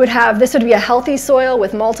is that you would have, this would be a healthy soil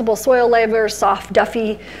with multiple soil layers, soft,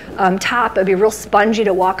 duffy top. It'd be real spongy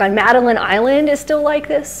to walk on. Madeline Island is still like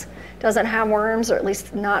this. Doesn't have worms, or at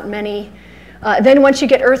least not many. Then once you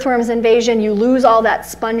get earthworms invasion, you lose all that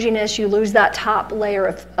sponginess, you lose that top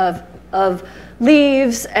layer of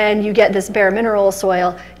leaves, and you get this bare mineral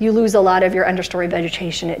soil. You lose a lot of your understory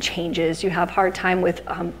vegetation. It changes. You have a hard time with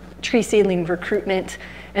tree seedling recruitment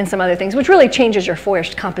and some other things, which really changes your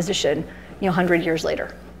forest composition, 100 years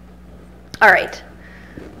later. All right,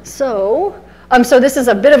 so this is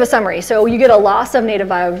a bit of a summary. So you get a loss of native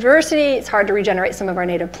biodiversity. It's hard to regenerate some of our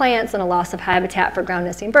native plants, and a loss of habitat for ground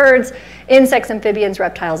nesting birds, insects, amphibians,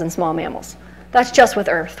 reptiles, and small mammals. That's just with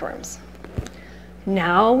earthworms.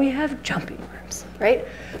 Now we have jumping worms, right?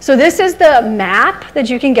 So this is the map that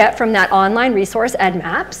you can get from that online resource,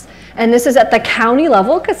 EdMaps. And this is at the county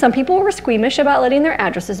level, because some people were squeamish about letting their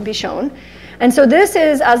addresses be shown. And so this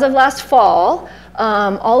is, as of last fall,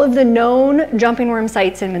 all of the known jumping worm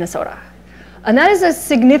sites in Minnesota. And that is a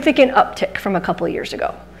significant uptick from a couple of years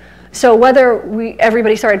ago. So whether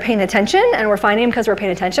everybody started paying attention and we're finding them because we're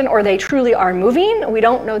paying attention, or they truly are moving, we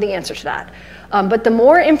don't know the answer to that. But the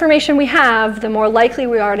more information we have, the more likely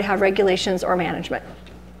we are to have regulations or management.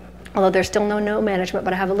 Although there's still no management,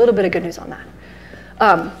 but I have a little bit of good news on that.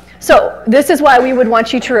 So this is why we would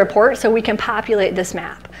want you to report, so we can populate this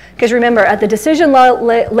map. Because remember, at the decision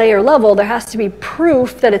layer level, there has to be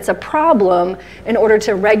proof that it's a problem in order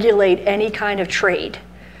to regulate any kind of trade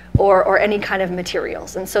or any kind of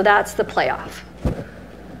materials. And so that's the playoff.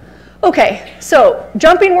 Okay, so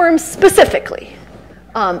jumping worms specifically.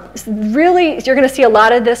 Really, you're going to see a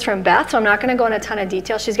lot of this from Beth, so I'm not going to go into a ton of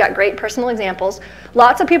detail. She's got great personal examples.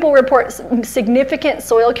 Lots of people report significant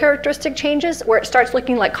soil characteristic changes where it starts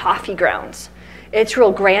looking like coffee grounds. It's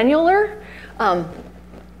real granular,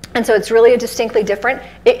 and so it's really distinctly different.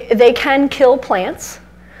 They can kill plants.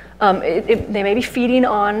 They may be feeding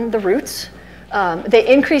on the roots.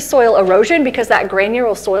 They increase soil erosion because that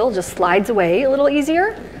granular soil just slides away a little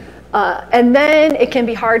easier. And then it can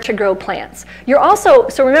be hard to grow plants. You're also,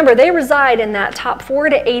 so remember, they reside in that top 4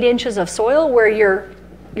 to 8 inches of soil where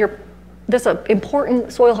this is an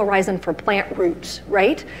important soil horizon for plant roots,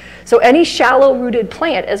 right? So any shallow rooted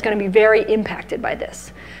plant is going to be very impacted by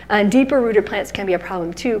this. And deeper rooted plants can be a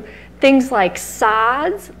problem too. Things like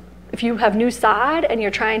sods, if you have new sod and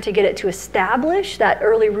you're trying to get it to establish, that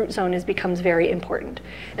early root zone becomes very important.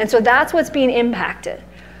 And so that's what's being impacted.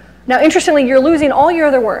 Now, interestingly, you're losing all your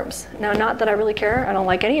other worms. Now, not that I really care, I don't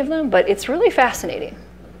like any of them, but it's really fascinating.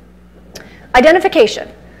 Identification.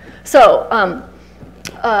 So,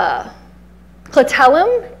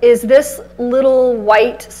 clitellum is this little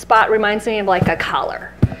white spot, reminds me of like a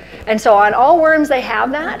collar. And so on all worms, they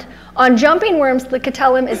have that. On jumping worms, the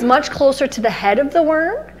clitellum is much closer to the head of the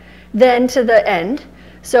worm than to the end.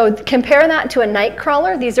 So compare that to a night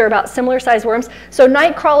crawler. These are about similar sized worms. So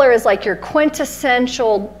night crawler is like your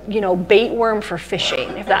quintessential, bait worm for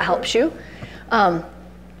fishing, if that helps you.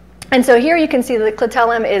 And so here you can see the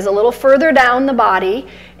clitellum is a little further down the body.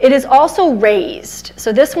 It is also raised.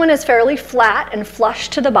 So this one is fairly flat and flush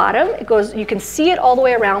to the bottom. It goes, you can see it all the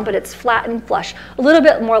way around, but it's flat and flush, a little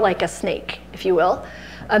bit more like a snake, if you will.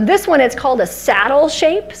 This one is called a saddle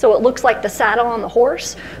shape, so it looks like the saddle on the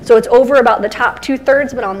horse. So it's over about the top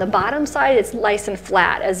 2/3, but on the bottom side, it's nice and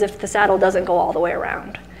flat, as if the saddle doesn't go all the way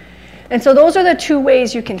around. And so those are the 2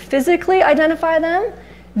 ways you can physically identify them.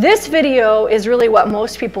 This video is really what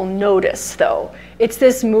most people notice, though. It's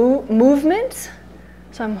this movement.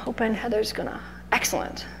 So I'm hoping Heather's gonna,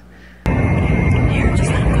 excellent.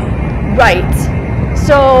 Right.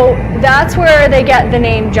 So that's where they get the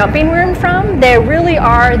name jumping worm from. They really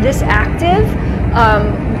are this active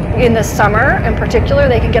in the summer in particular.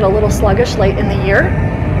 They can get a little sluggish late in the year,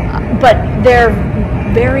 but they're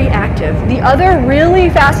very active. The other really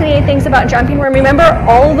fascinating things about jumping worm, remember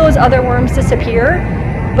all those other worms disappear,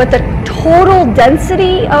 but the total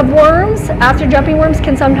density of worms after jumping worms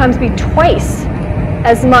can sometimes be twice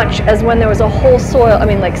as much as when there was a whole soil,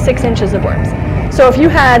 like 6 inches of worms. So if you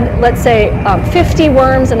had, let's say, 50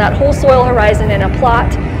 worms in that whole soil horizon in a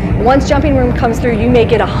plot, once jumping worm comes through, you may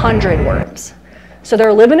get 100 worms. So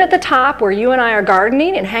they're living at the top where you and I are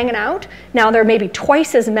gardening and hanging out. Now there may be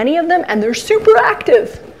twice as many of them, and they're super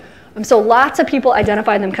active. So lots of people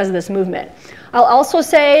identify them because of this movement. I'll also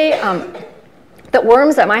say that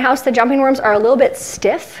worms at my house, the jumping worms, are a little bit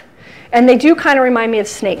stiff. And they do kind of remind me of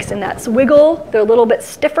snakes in that wiggle. They're a little bit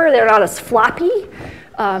stiffer. They're not as floppy.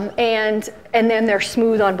 And then they're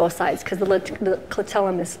smooth on both sides because the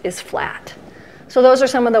clitellum is flat. So those are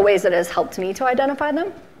some of the ways that it has helped me to identify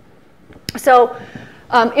them. So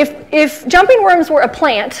if jumping worms were a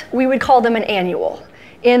plant, we would call them an annual,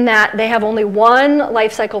 in that they have only one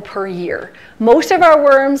life cycle per year. Most of our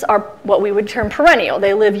worms are what we would term perennial.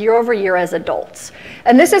 They live year over year as adults.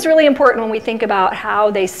 And this is really important when we think about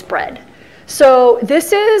how they spread. So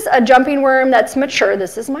this is a jumping worm that's mature.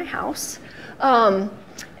 This is my house.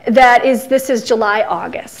 This is July,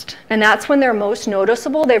 August, and that's when they're most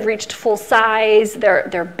noticeable. They've reached full size,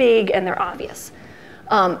 they're big, and they're obvious.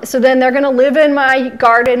 So then they're gonna live in my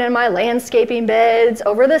garden and my landscaping beds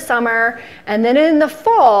over the summer, and then in the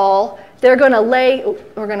fall, they're going to lay,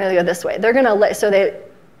 we're going to go this way. They're going to lay,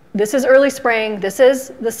 this is early spring, this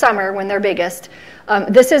is the summer when they're biggest.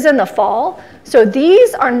 This is in the fall. So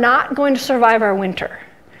these are not going to survive our winter.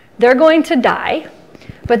 They're going to die,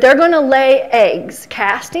 but they're going to lay eggs,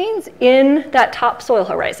 castings, in that top soil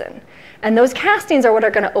horizon. And those castings are what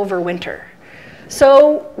are going to overwinter.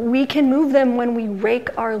 So we can move them when we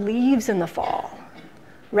rake our leaves in the fall,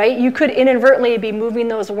 right? You could inadvertently be moving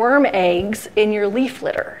those worm eggs in your leaf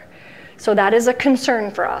litter. So that is a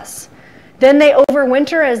concern for us. Then they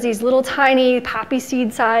overwinter as these little tiny poppy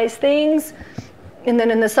seed size things. And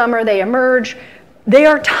then in the summer they emerge. They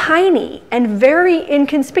are tiny and very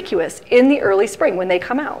inconspicuous in the early spring when they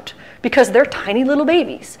come out because they're tiny little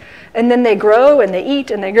babies. And then they grow and they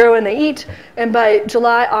eat and they grow and they eat. And by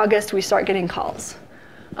July, August, we start getting calls.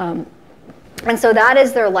 And so that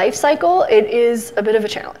is their life cycle. It is a bit of a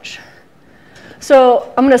challenge.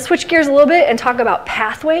 So I'm going to switch gears a little bit and talk about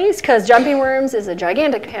pathways because jumping worms is a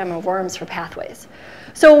gigantic family of worms for pathways.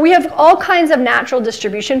 So we have all kinds of natural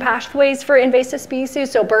distribution pathways for invasive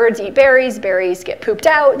species. So birds eat berries, berries get pooped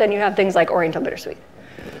out. Then you have things like oriental bittersweet.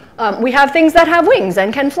 We have things that have wings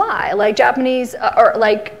and can fly, like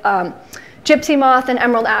gypsy moth and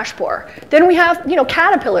emerald ash borer. Then we have,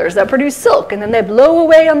 caterpillars that produce silk, and then they blow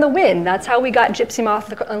away on the wind. That's how we got gypsy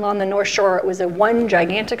moth along the North Shore. It was one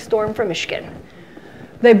gigantic storm from Michigan.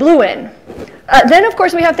 They blew in. Then, of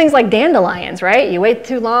course, we have things like dandelions, right? You wait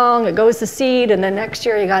too long, it goes to seed, and then next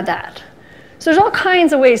year you got that. So there's all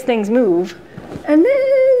kinds of ways things move. And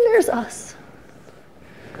then there's us.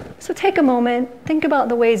 So take a moment, think about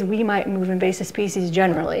the ways we might move invasive species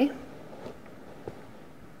generally.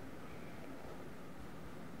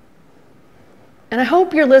 And I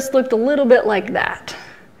hope your list looked a little bit like that.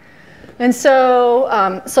 And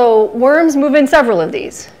so worms move in several of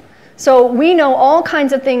these. So we know all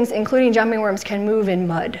kinds of things, including jumping worms, can move in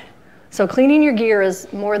mud. So cleaning your gear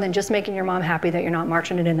is more than just making your mom happy that you're not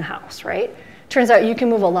marching it in the house, right? Turns out you can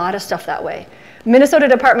move a lot of stuff that way. Minnesota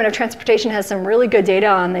Department of Transportation has some really good data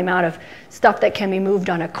on the amount of stuff that can be moved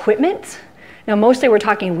on equipment. Now, mostly we're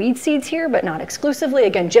talking weed seeds here, but not exclusively.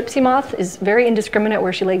 Again, gypsy moth is very indiscriminate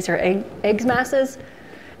where she lays her eggs masses.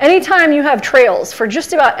 Anytime you have trails for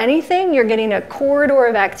just about anything, you're getting a corridor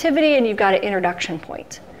of activity and you've got an introduction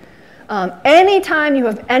point. Anytime you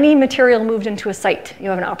have any material moved into a site, you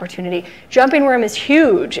have an opportunity. Jumping worm is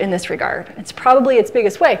huge in this regard. It's probably its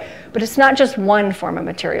biggest way, but it's not just one form of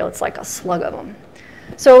material. It's like a slug of them.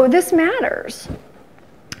 So this matters.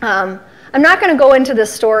 I'm not going to go into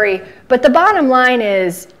this story, but the bottom line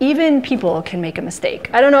is even people can make a mistake.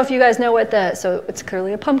 I don't know if you guys know so it's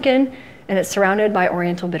clearly a pumpkin, and it's surrounded by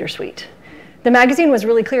oriental bittersweet. The magazine was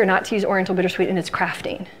really clear not to use oriental bittersweet in its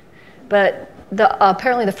crafting, but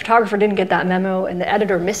apparently the photographer didn't get that memo and the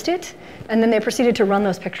editor missed it, and then they proceeded to run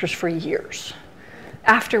those pictures for years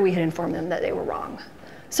after we had informed them that they were wrong.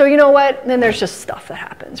 So you know what? Then there's just stuff that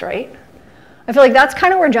happens, right? I feel like that's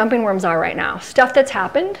kind of where jumping worms are right now. Stuff that's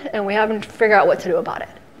happened, and we haven't figured out what to do about it.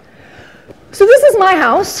 So this is my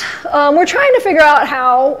house. We're trying to figure out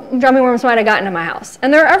how jumping worms might have gotten to my house,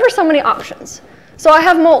 and there are ever so many options. So I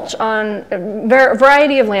have mulch on a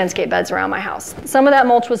variety of landscape beds around my house. Some of that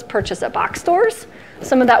mulch was purchased at box stores.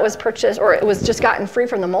 Some of that was purchased, or it was just gotten free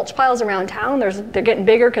from the mulch piles around town. They're getting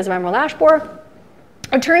bigger because of emerald ash borer.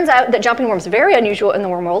 It turns out that jumping worms, very unusual in the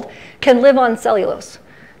worm world, can live on cellulose.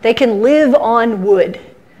 They can live on wood.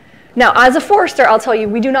 Now, as a forester, I'll tell you,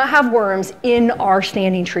 we do not have worms in our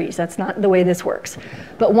standing trees. That's not the way this works.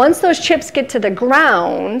 But once those chips get to the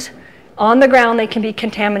ground, on the ground, they can be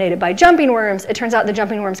contaminated by jumping worms. It turns out the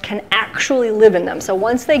jumping worms can actually live in them. So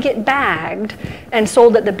once they get bagged and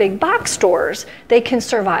sold at the big box stores, they can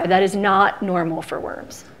survive. That is not normal for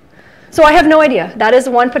worms. So I have no idea. That is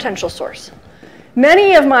one potential source.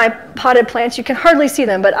 Many of my potted plants, you can hardly see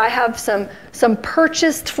them, but I have some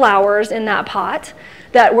purchased flowers in that pot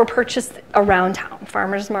that were purchased around town,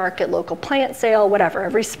 farmer's market, local plant sale, whatever.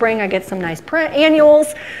 Every spring I get some nice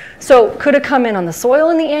annuals. So could have come in on the soil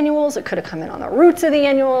in the annuals. It could have come in on the roots of the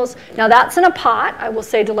annuals. Now that's in a pot. I will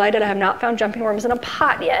say delighted I have not found jumping worms in a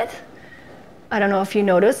pot yet. I don't know if you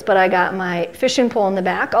noticed, but I got my fishing pole in the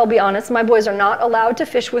back. I'll be honest, my boys are not allowed to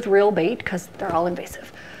fish with real bait because they're all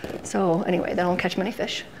invasive. So anyway, they don't catch many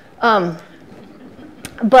fish.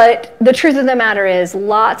 But the truth of the matter is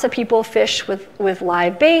lots of people fish with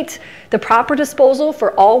live bait. The proper disposal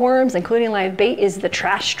for all worms, including live bait, is the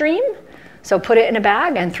trash stream. So put it in a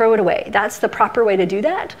bag and throw it away. That's the proper way to do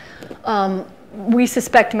that. We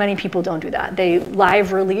suspect many people don't do that. They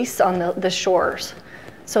live release on the shores.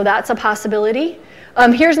 So that's a possibility.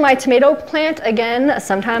 Here's my tomato plant. Again,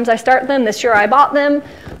 sometimes I start them. This year I bought them.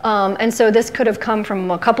 And so this could have come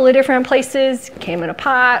from a couple of different places. Came in a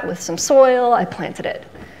pot with some soil. I planted it.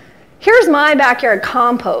 Here's my backyard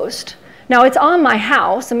compost. Now it's on my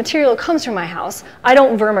house. The material comes from my house. I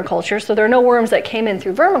don't vermiculture, so there are no worms that came in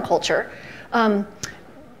through vermiculture.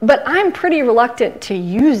 But I'm pretty reluctant to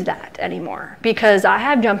use that anymore because I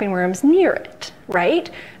have jumping worms near it, right?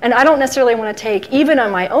 And I don't necessarily want to take, even on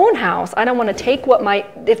my own house, I don't want to take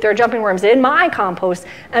if there are jumping worms in my compost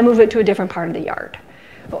and move it to a different part of the yard.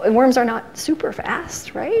 Worms are not super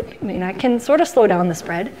fast, right? I mean, I can sort of slow down the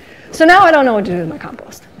spread. So now I don't know what to do with my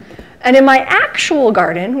compost. And in my actual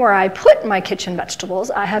garden, where I put my kitchen vegetables,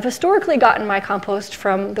 I have historically gotten my compost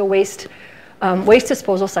from the waste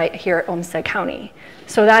disposal site here at Olmsted County.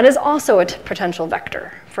 So that is also a potential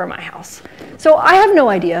vector for my house. So I have no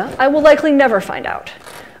idea. I will likely never find out.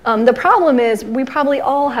 The problem is we probably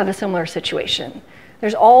all have a similar situation.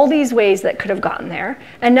 There's all these ways that could have gotten there,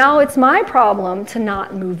 and now it's my problem to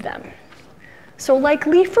not move them. So like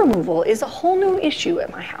leaf removal is a whole new issue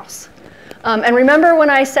at my house. And remember when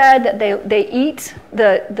I said that they eat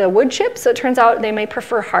the wood chips? So it turns out they may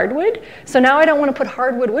prefer hardwood. So now I don't want to put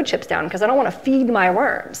hardwood wood chips down because I don't want to feed my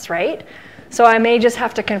worms, right? So I may just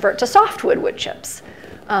have to convert to softwood wood chips.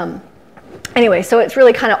 Anyway, so it's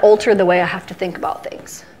really kind of altered the way I have to think about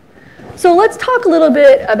things. So let's talk a little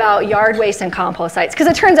bit about yard waste and compost sites, because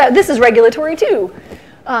it turns out this is regulatory too.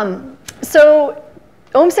 So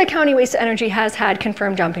Olmsted County Waste to Energy has had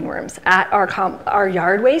confirmed jumping worms at our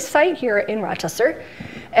yard waste site here in Rochester.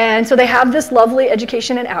 And so they have this lovely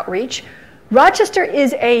education and outreach. Rochester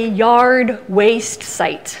is a yard waste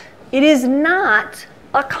site. It is not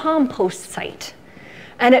a compost site.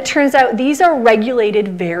 And it turns out these are regulated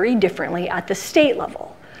very differently at the state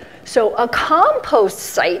level. So a compost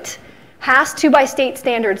site has to, by state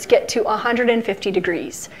standards, get to 150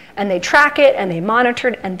 degrees. And they track it and they monitor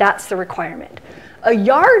it, and that's the requirement. A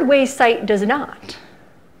yard waste site does not.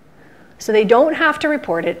 So they don't have to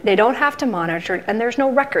report it, they don't have to monitor it, and there's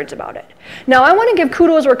no records about it. Now I want to give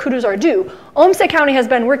kudos where kudos are due. Olmsted County has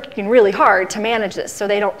been working really hard to manage this so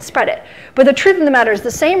they don't spread it. But the truth of the matter is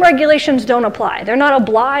the same regulations don't apply. They're not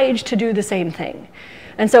obliged to do the same thing.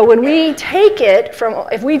 And so when we take it from,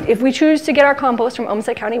 if we choose to get our compost from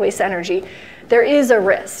Olmsted County Waste to Energy, there is a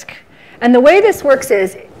risk. And the way this works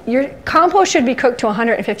is your compost should be cooked to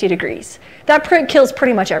 150 degrees. That kills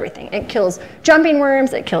pretty much everything. It kills jumping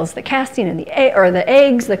worms, it kills the casting and the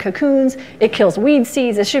eggs, the cocoons, it kills weed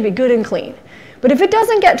seeds. It should be good and clean. But if it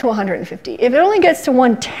doesn't get to 150, if it only gets to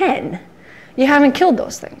 110, you haven't killed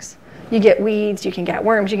those things. You get weeds, you can get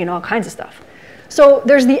worms, you can get all kinds of stuff. So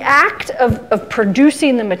there's the act of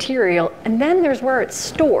producing the material, and then there's where it's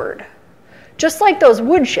stored. Just like those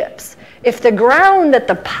wood chips. If the ground that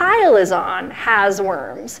the pile is on has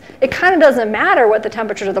worms, it kind of doesn't matter what the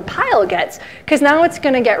temperature of the pile gets, because now it's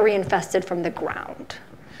going to get reinfested from the ground.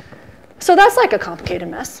 So that's like a complicated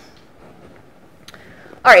mess.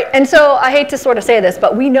 All right, and so I hate to sort of say this,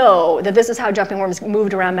 but we know that this is how jumping worms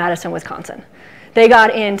moved around Madison, Wisconsin. They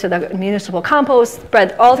got into the municipal compost,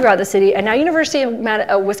 spread all throughout the city, and now University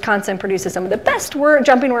of Wisconsin produces some of the best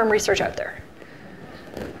jumping worm research out there.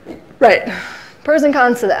 Right, pros and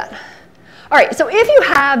cons to that. All right, so if you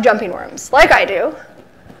have jumping worms, like I do,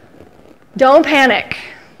 don't panic.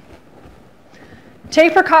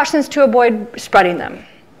 Take precautions to avoid spreading them,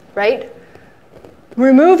 right?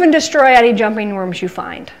 Remove and destroy any jumping worms you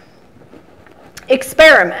find.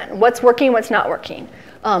 Experiment. What's working, what's not working.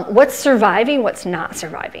 What's surviving, what's not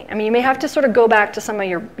surviving. I mean, you may have to sort of go back to some of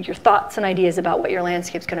your thoughts and ideas about what your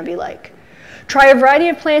landscape's going to be like. Try a variety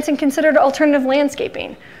of plants and consider alternative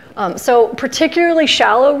landscaping. So particularly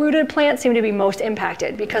shallow-rooted plants seem to be most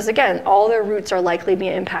impacted because, again, all their roots are likely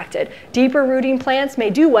being impacted. Deeper rooting plants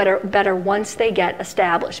may do better once they get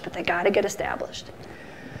established, but they got to get established.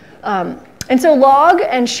 And so log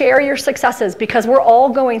and share your successes because we're all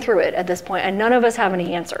going through it at this point, and none of us have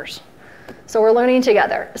any answers. So we're learning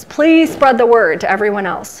together. Please spread the word to everyone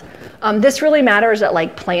else. This really matters at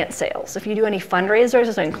like plant sales. If you do any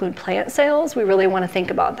fundraisers that include plant sales, we really want to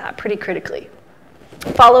think about that pretty critically.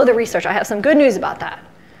 Follow the research. I have some good news about that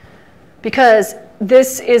because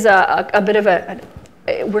this is a bit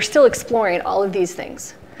of we're still exploring all of these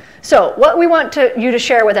things. So what we want you to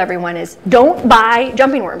share with everyone is don't buy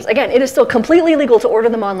jumping worms. Again, it is still completely legal to order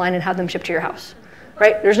them online and have them shipped to your house.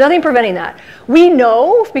 Right? There's nothing preventing that. We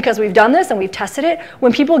know, because we've done this and we've tested it,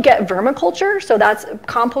 when people get vermiculture, so that's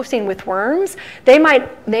composting with worms, they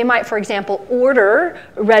might, for example, order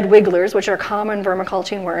red wigglers, which are common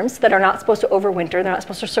vermiculturing worms that are not supposed to overwinter, they're not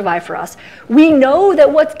supposed to survive for us. We know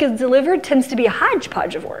that what gets delivered tends to be a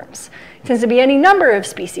hodgepodge of worms. tends to be any number of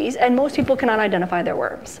species, and most people cannot identify their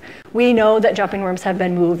worms. We know that jumping worms have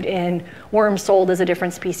been moved in worms sold as a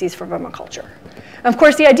different species for vermiculture. Of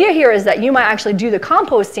course, the idea here is that you might actually do the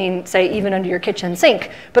composting, say, even under your kitchen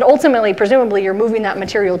sink, but ultimately, presumably, you're moving that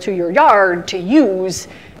material to your yard to use,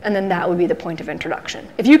 and then that would be the point of introduction.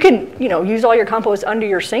 If you can, use all your compost under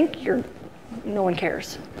your sink, no one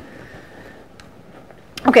cares.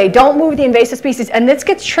 Okay, don't move the invasive species, and this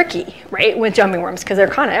gets tricky, right, with jumping worms, because they're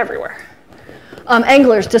kind of everywhere.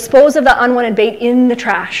 Anglers, dispose of the unwanted bait in the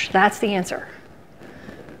trash. That's the answer.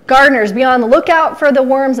 Gardeners, be on the lookout for the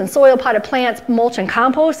worms in soil, potted plants, mulch, and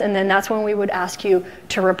compost, and then that's when we would ask you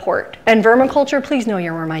to report. And vermiculture, please know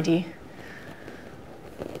your worm ID.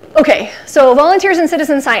 Okay, so volunteers in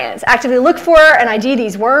citizen science, actively look for and ID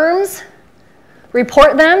these worms,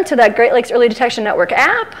 report them to that Great Lakes Early Detection Network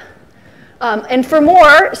app. And for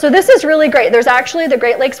more, so this is really great. There's actually the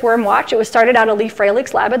Great Lakes Worm Watch. It was started out of Lee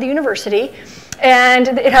Freilich's lab at the university. And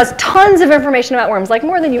it has tons of information about worms, like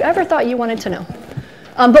more than you ever thought you wanted to know.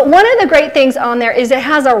 But one of the great things on there is it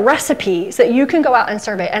has a recipe so that you can go out and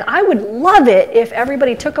survey. And I would love it if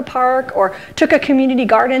everybody took a park or took a community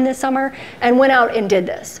garden this summer and went out and did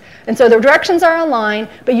this. And so the directions are online,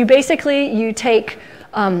 but you take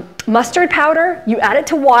mustard powder, you add it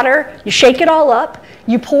to water, you shake it all up,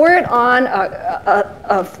 you pour it on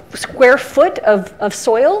a square foot of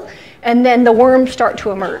soil, and then the worms start to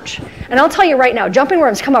emerge. And I'll tell you right now, jumping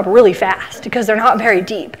worms come up really fast because they're not very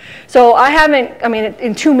deep. So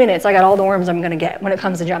in 2 minutes, I got all the worms I'm gonna get when it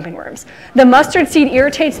comes to jumping worms. The mustard seed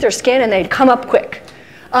irritates their skin and they come up quick.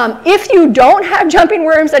 If you don't have jumping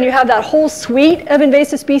worms and you have that whole suite of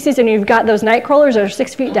invasive species and you've got those night crawlers that are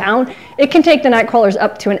 6 feet down, it can take the night crawlers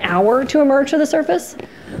up to an hour to emerge to the surface.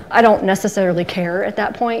 I don't necessarily care at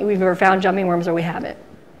that point. We've either found jumping worms or we haven't.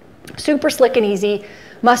 Super slick and easy.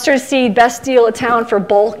 Mustard seed, best deal of town for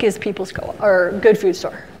bulk is People's or Good Food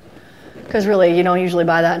Store. Because really, you don't usually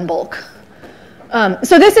buy that in bulk.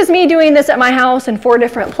 So this is me doing this at my house in 4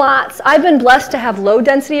 different plots. I've been blessed to have low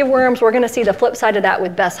density of worms. We're going to see the flip side of that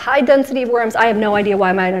with best high density of worms. I have no idea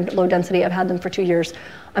why mine are low density. I've had them for 2 years.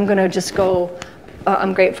 I'm going to just go,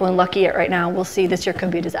 I'm grateful and lucky at right now. We'll see, this year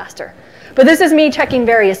could be a disaster. But this is me checking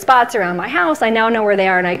various spots around my house. I now know where they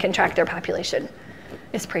are and I can track their population.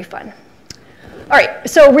 It's pretty fun. All right,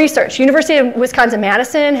 so research. University of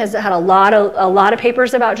Wisconsin-Madison has had a lot of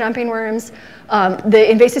papers about jumping worms.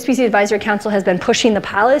 The Invasive Species Advisory Council has been pushing the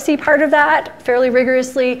policy part of that fairly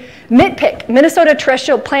rigorously. MITPIC, Minnesota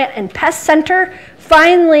Terrestrial Plant and Pest Center,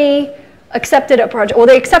 finally accepted a project. Well,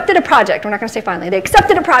 they accepted a project. We're not going to say finally. They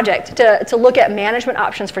accepted a project to look at management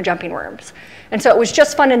options for jumping worms. And so it was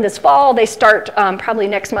just funded this fall. They start probably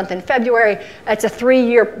next month in February. It's a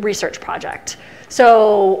 3-year research project.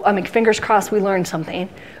 So, fingers crossed we learned something.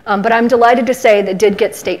 But I'm delighted to say that did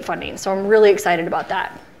get state funding. So I'm really excited about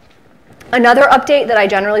that. Another update that I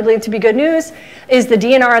generally believe to be good news is the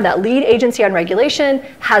DNR, that lead agency on regulation,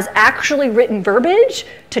 has actually written verbiage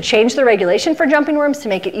to change the regulation for jumping worms to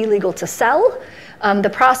make it illegal to sell. The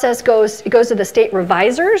process goes to the state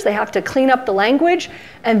revisers. They have to clean up the language,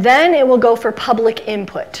 and then it will go for public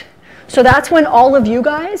input. So that's when all of you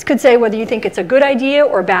guys could say whether you think it's a good idea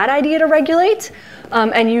or bad idea to regulate,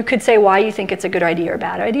 and you could say why you think it's a good idea or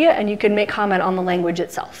bad idea, and you can make comment on the language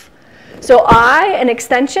itself. So I, an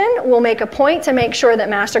extension, will make a point to make sure that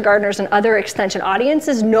master gardeners and other extension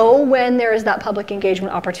audiences know when there is that public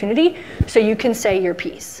engagement opportunity, so you can say your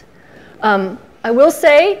piece. I will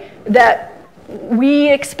say that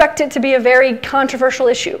we expect it to be a very controversial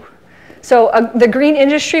issue. So the green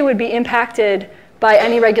industry would be impacted by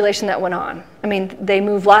any regulation that went on. They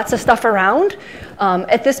move lots of stuff around.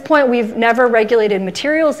 At this point, we've never regulated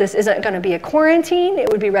materials. This isn't going to be a quarantine.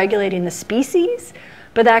 It would be regulating the species,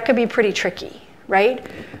 but that could be pretty tricky, right?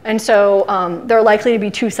 And so there are likely to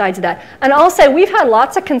be 2 sides of that. And I'll say we've had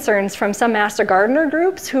lots of concerns from some master gardener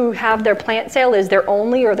groups who have their plant sale as their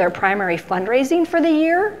only or their primary fundraising for the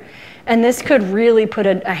year. And this could really put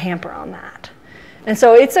a hamper on that. And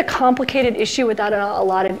so it's a complicated issue without a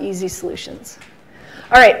lot of easy solutions.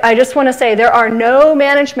 All right, I just want to say there are no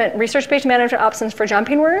research-based management options for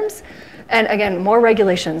jumping worms. And again, more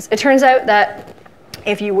regulations. It turns out that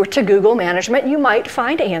if you were to Google management, you might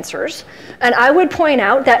find answers. And I would point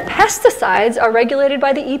out that pesticides are regulated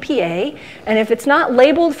by the EPA. And if it's not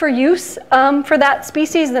labeled for use for that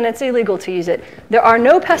species, then it's illegal to use it. There are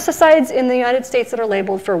no pesticides in the United States that are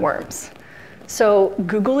labeled for worms. So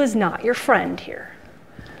Google is not your friend here.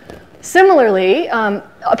 Similarly,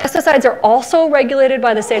 pesticides are also regulated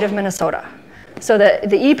by the state of Minnesota. So the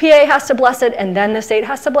EPA has to bless it, and then the state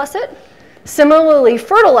has to bless it. Similarly,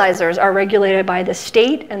 fertilizers are regulated by the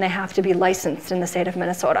state and they have to be licensed in the state of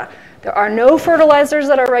Minnesota. There are no fertilizers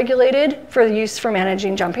that are regulated for use for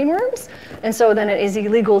managing jumping worms, and so then it is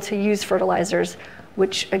illegal to use fertilizers,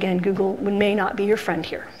 which again, Google may not be your friend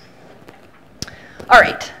here. All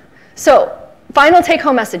right, so final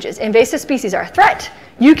take-home messages. Invasive species are a threat.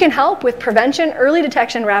 You can help with prevention, early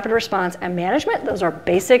detection, rapid response, and management. Those are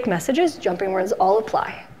basic messages. Jumping worms all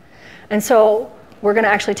apply. And so we're going to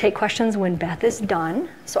actually take questions when Beth is done.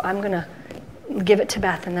 So I'm going to give it to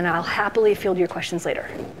Beth, and then I'll happily field your questions later.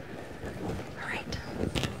 All right.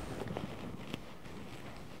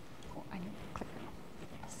 Oh, I need to click.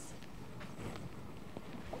 Yes.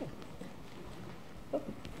 Oh,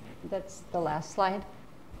 that's the last slide.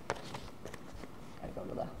 Gotta go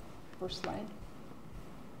to the first slide.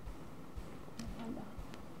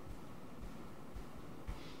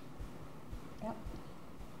 Yep.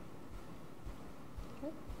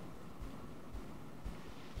 Okay.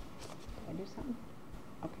 Did I do something?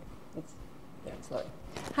 Okay, it's loading.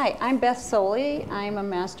 Hi, I'm Beth Soley. I'm a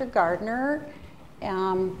master gardener.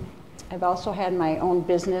 I've also had my own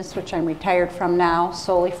business, which I'm retired from now,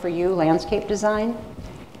 Solely for You Landscape Design.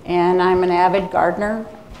 And I'm an avid gardener.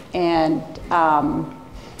 And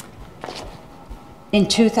in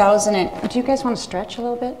 2000, do you guys want to stretch a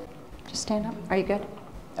little bit? Just stand up. Are you good?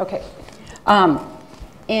 Okay.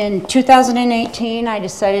 In 2018, I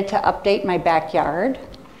decided to update my backyard.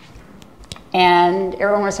 And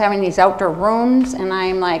everyone was having these outdoor rooms, and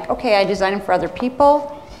I'm like, okay, I designed them for other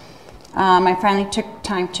people. I finally took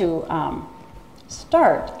time to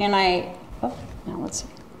start, and now let's see.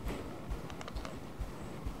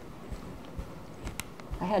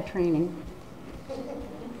 I had training.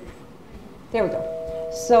 There we go.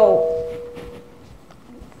 So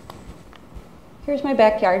here's my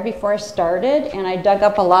backyard before I started, and I dug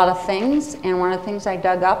up a lot of things, and one of the things I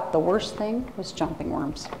dug up, the worst thing, was jumping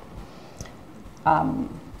worms.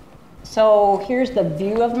 So here's the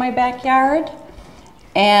view of my backyard,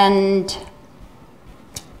 and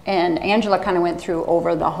Angela kind of went through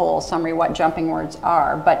over the whole summary what jumping worms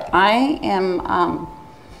are, but I am,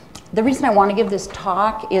 the reason I want to give this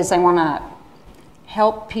talk is I want to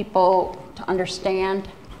help people to understand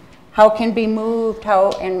how it can be moved,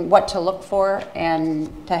 and what to look for, and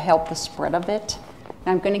to help the spread of it.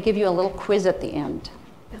 And I'm going to give you a little quiz at the end.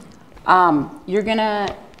 You're going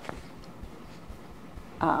to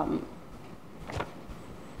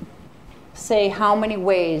say how many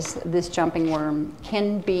ways this jumping worm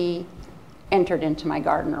can be entered into my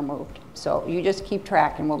garden or moved. So you just keep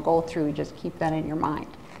track, and we'll go through, just keep that in your mind.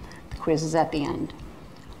 The quiz is at the end.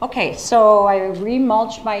 Okay, so I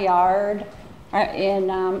remulched my yard in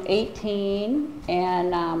 2018,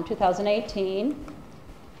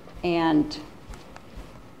 and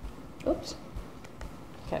oops,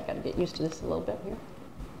 okay, I've got to get used to this a little bit here.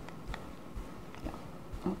 Yeah.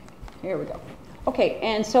 Okay, here we go. Okay,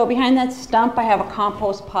 and so behind that stump I have a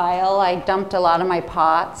compost pile. I dumped a lot of my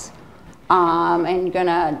pots. And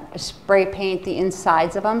gonna spray paint the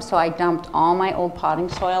insides of them, so I dumped all my old potting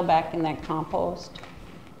soil back in that compost.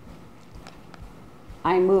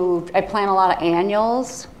 I plant a lot of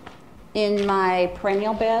annuals in my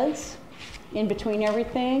perennial beds, in between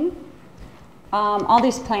everything. All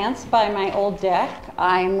these plants by my old deck,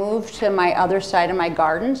 I moved to my other side of my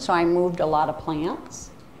garden, so I moved a lot of plants.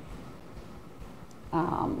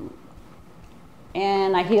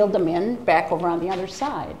 And I healed them back over on the other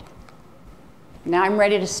side. Now I'm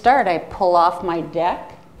ready to start. I pull off my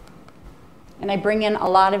deck, and I bring in a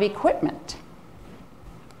lot of equipment.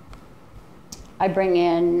 I bring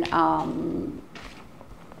in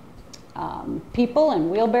people and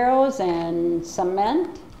wheelbarrows and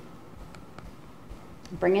cement.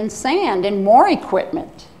 Bring in sand and more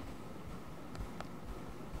equipment.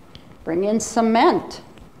 Bring in cement,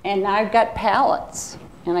 and now I've got pallets,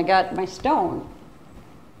 and I got my stone.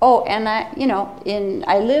 Oh, and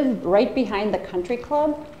I live right behind the country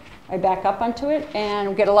club. I back up onto it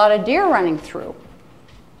and get a lot of deer running through.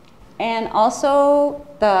 And also,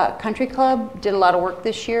 the country club did a lot of work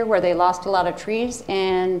this year where they lost a lot of trees,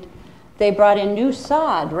 and they brought in new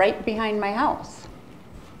sod right behind my house.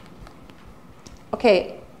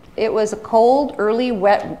 Okay, it was a cold, early,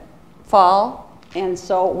 wet fall, and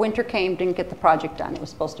so winter came, didn't get the project done. It was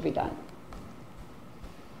supposed to be done.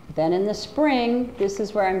 Then in the spring, this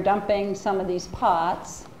is where I'm dumping some of these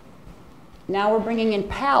pots. Now we're bringing in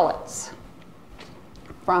pallets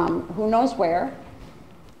from who knows where.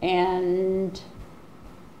 And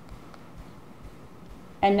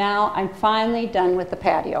now I'm finally done with the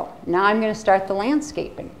patio. Now I'm going to start the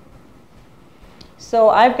landscaping. So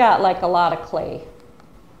I've got like a lot of clay.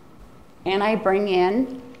 And I bring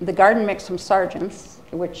in the garden mix from Sargent's,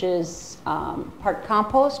 which is part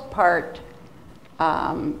compost, part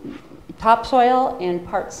topsoil, and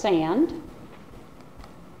part sand.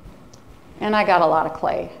 And I got a lot of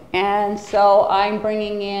clay. And so I'm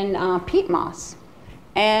bringing in peat moss.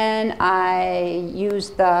 And I use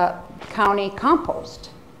the county compost.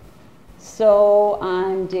 So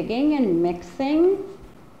I'm digging and mixing,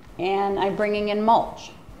 and I'm bringing in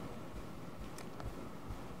mulch.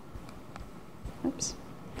 Oops.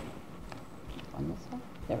 On this one?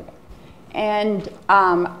 There we go. And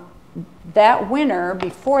that winter,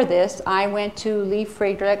 before this, I went to Lee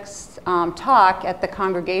Friedrich's talk at the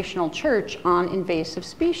Congregational Church on invasive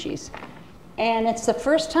species. And it's the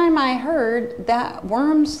first time I heard that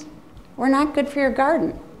worms were not good for your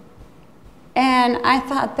garden. And I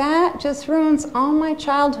thought, that just ruins all my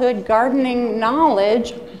childhood gardening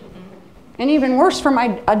knowledge, and even worse for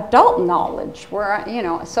my adult knowledge, where I, you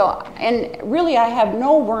know, so, and really I have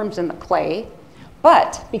no worms in the clay,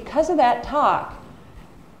 but because of that talk,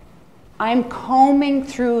 I'm combing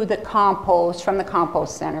through the compost from the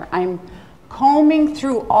compost center. I'm combing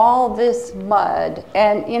through all this mud,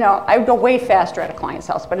 and you know, I would go way faster at a client's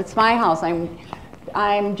house, but it's my house.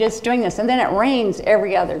 I'm just doing this, and then it rains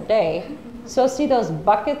every other day. So see those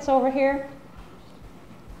buckets over here?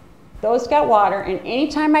 Those got water, and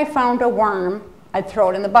anytime I found a worm, I'd throw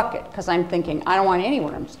it in the bucket, because I'm thinking, I don't want any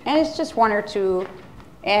worms. And it's just one or two,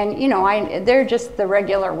 and you know, they're just the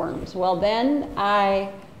regular worms. Well, then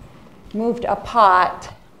I moved a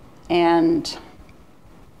pot, and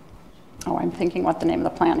oh, I'm thinking what the name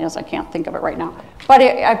of the plant is. I can't think of it right now. But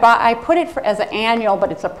I put it as an annual,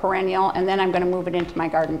 but it's a perennial, and then I'm going to move it into my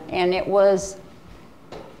garden. And it was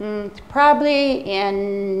probably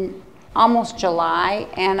in almost July,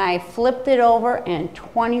 and I flipped it over, and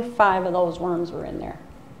 25 of those worms were in there.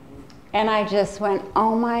 And I just went,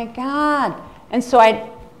 oh my God. And so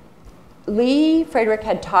Lee Friedrich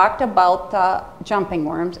had talked about the jumping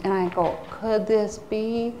worms, and I go, could this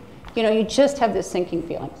be? You know, you just have this sinking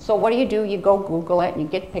feeling. So what do? You go Google it, and you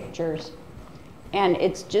get pictures. And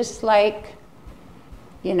it's just like,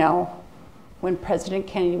 you know, when President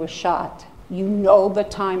Kennedy was shot. You know the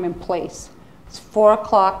time and place. It's 4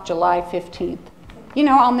 o'clock, July 15th. You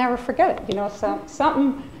know, I'll never forget it. You know,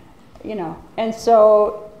 something, you know. And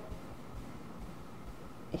so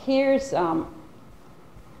here's a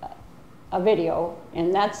video,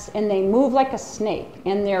 and they move like a snake,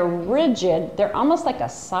 and they're rigid. They're almost like a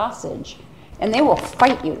sausage, and they will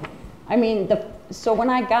fight you. I mean, so when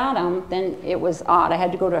I got them, then it was odd. I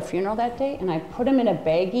had to go to a funeral that day, and I put them in a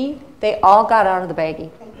baggie. They all got out of the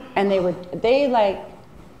baggie, and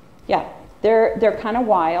they're kind of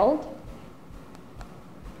wild.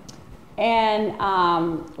 And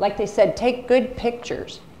like they said, take good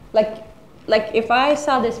pictures. Like if I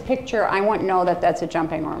saw this picture, I wouldn't know that that's a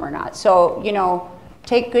jumping worm or not. So, you know,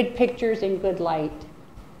 take good pictures in good light.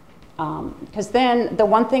 Because then the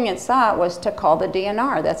one thing it saw was to call the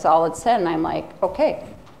DNR. That's all it said. And I'm like, okay.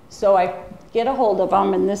 So I get a hold of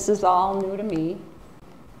them, and this is all new to me.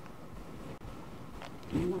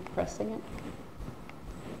 I'm not pressing it.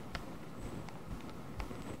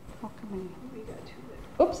 How come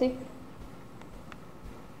oopsie.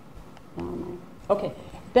 Okay.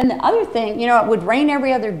 Then the other thing, you know, it would rain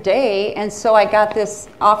every other day, and so I got this,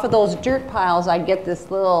 off of those dirt piles, I'd get this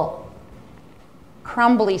little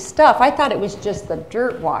crumbly stuff. I thought it was just the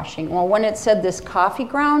dirt washing. Well, when it said this coffee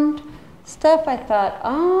ground stuff, I thought,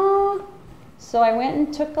 oh. So I went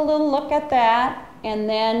and took a little look at that, and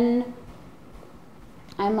then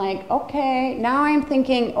I'm like, okay, now I'm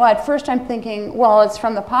thinking, well, at first I'm thinking, well, it's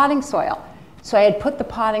from the potting soil. So I had put the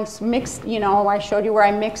potting mixed, you know, I showed you where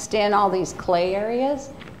I mixed in all these clay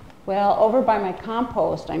areas. Well, over by my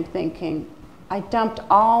compost, I'm thinking, I dumped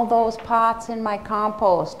all those pots in my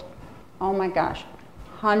compost. Oh my gosh,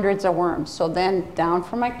 hundreds of worms. So then down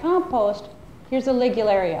from my compost, here's a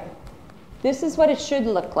ligularia. This is what it should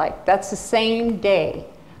look like. That's the same day.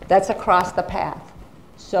 That's across the path.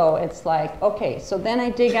 So it's like, okay, so then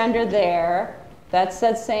I dig under there. That's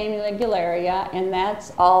that same ligularia, and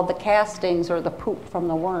that's all the castings or the poop from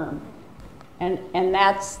the worm. And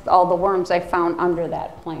that's all the worms I found under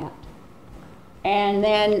that plant. And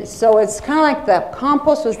then, so it's kind of like the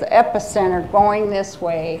compost was the epicenter going this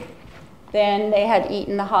way. Then they had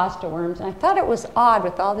eaten the hosta worms. And I thought it was odd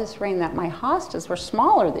with all this rain that my hostas were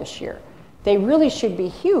smaller this year. They really should be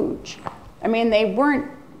huge. I mean, they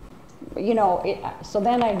weren't, you know, so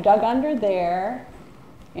then I dug under there.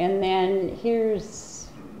 And then here's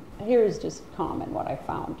just common what I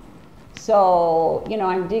found. So, you know,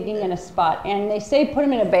 I'm digging in a spot, and they say put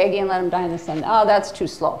them in a baggie and let them die in the sun. Oh, that's too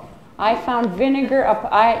slow. I found vinegar.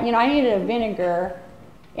 I needed a vinegar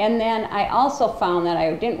And then I also found that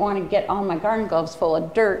I didn't want to get all my garden gloves full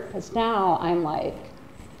of dirt, because now I'm like,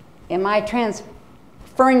 am I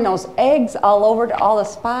transferring those eggs all over to all the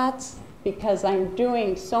spots? Because I'm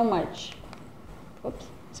doing so much, oops,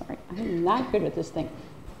 sorry, I'm not good with this thing.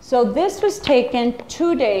 So this was taken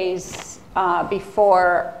 2 days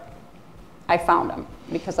before I found them,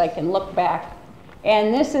 because I can look back.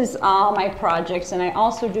 And this is all my projects, and I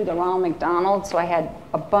also do the Ronald McDonald, so I had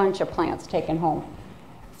a bunch of plants taken home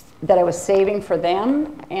that I was saving for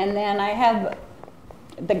them. And then I have,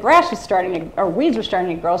 the grass was starting to, or weeds were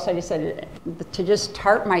starting to grow, so I decided to just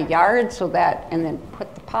tarp my yard so that, and then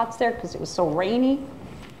put the pots there because it was so rainy.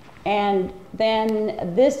 And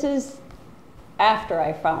then this is after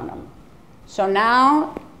I found them. So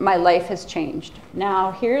now my life has changed.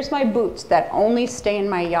 Now here's my boots that only stay in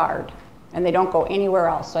my yard, and they don't go anywhere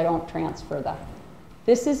else, so I don't transfer them.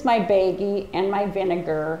 This is my baggie and my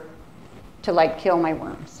vinegar to like kill my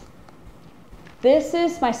worms. This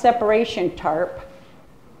is my separation tarp.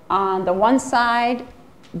 On the one side,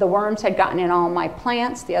 the worms had gotten in all my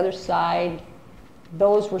plants. The other side,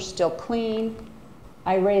 those were still clean.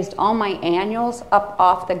 I raised all my annuals up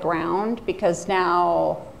off the ground because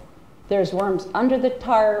now there's worms under the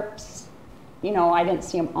tarps. You know, I didn't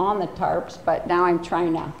see them on the tarps, but now I'm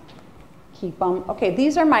trying to keep them. Okay,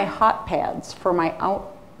 these are my hot pads for my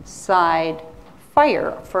outside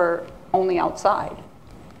fire, for only outside.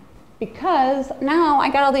 Because now I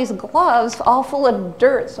got all these gloves all full of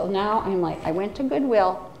dirt. So now I'm like, I went to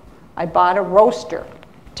Goodwill, I bought a roaster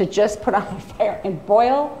to just put on the fire and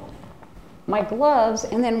boil my gloves.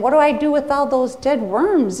 And then what do I do with all those dead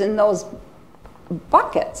worms in those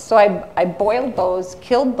buckets? So I boiled those,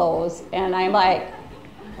 killed those, and I'm like,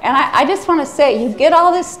 and I just want to say, you get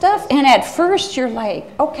all this stuff, and at first you're like,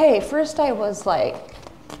 okay, first I was like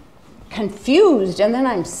confused, and then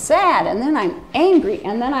I'm sad, and then I'm angry,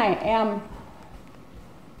 and then I am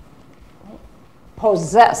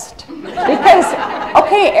possessed. Because,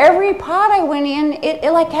 okay, every pot I went in, it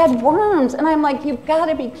like had worms, and I'm like, you've got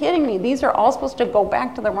to be kidding me. These are all supposed to go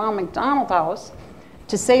back to the Ronald McDonald House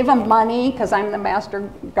to save them money, because I'm the master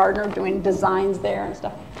gardener doing designs there and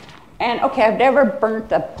stuff. And okay, I've never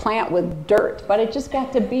burnt a plant with dirt, but it just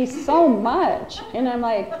got to be so much. And I'm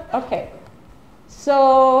like, okay.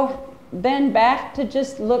 So then back to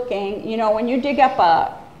just looking, you know, when you dig up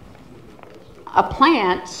a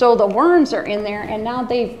plant, so the worms are in there, and now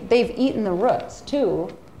they've eaten the roots too.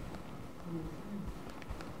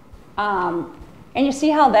 And you see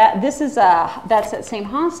how that's that same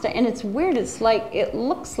hosta, and it's weird. It's like, it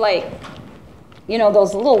looks like, you know,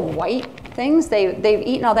 those little white things, they've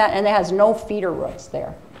eaten all that, and it has no feeder roots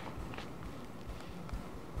there.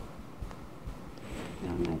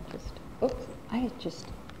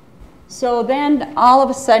 So then all of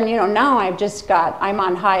a sudden, you know, now I'm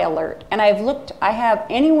on high alert, and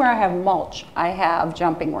anywhere I have mulch, I have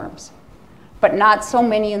jumping worms, but not so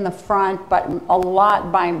many in the front, but a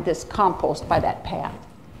lot by this compost by that path.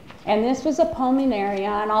 And this was a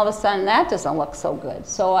pulmonaria, and all of a sudden that doesn't look so good.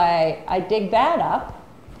 So I dig that up,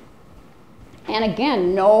 and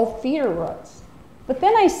again, no feeder roots. But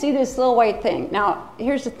then I see this little white thing. Now,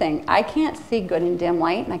 here's the thing. I can't see good in dim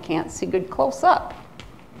light, and I can't see good close up,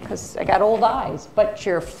 because I got old eyes, but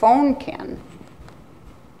your phone can.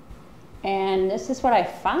 And this is what I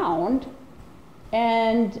found.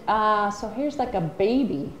 And so here's like a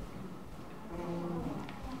baby.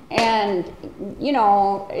 And, you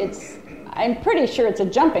know, I'm pretty sure it's a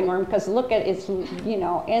jumping worm, because look at it's, you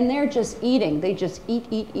know, and they're just eating. They just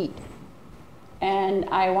eat. And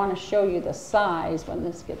I want to show you the size when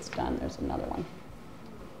this gets done. There's another one.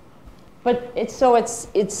 But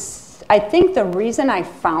I think the reason I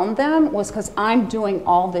found them was because I'm doing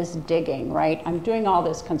all this digging, right? I'm doing all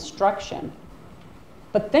this construction.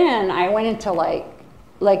 But then I went into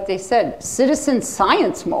like they said, citizen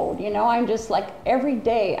science mode. You know, I'm just like, every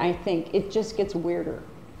day I think it just gets weirder.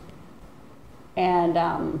 And,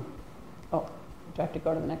 oh, do I have to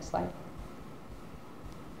go to the next slide?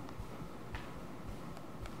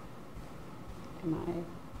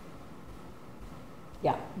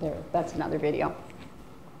 Yeah, there, that's another video.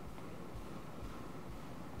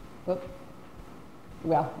 Whoop.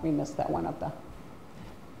 Well, we missed that one up there.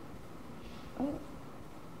 Oh.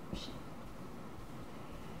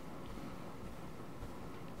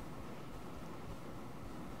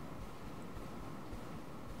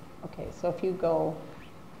 Okay, so if you go,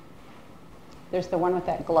 there's the one with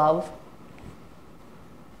that glove.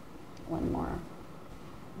 One more.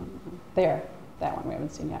 There, that one we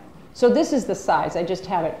haven't seen yet. So this is the size. I just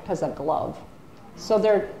have it because of glove. So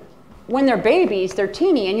when they're babies, they're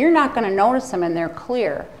teeny, and you're not going to notice them, and they're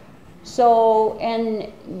clear. So,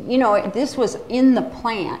 and, you know, this was in the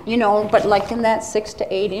plant, you know, but like in that 6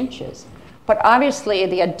 to 8 inches. But obviously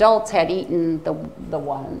the adults had eaten the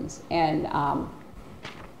ones. And, okay,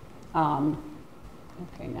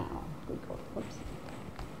 now we go, whoops.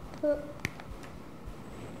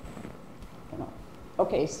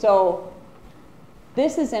 Okay, so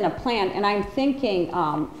this is in a plant, and I'm thinking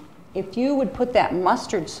if you would put that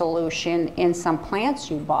mustard solution in some plants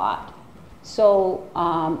you bought, so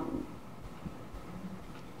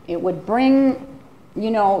it would bring,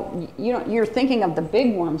 you're thinking of the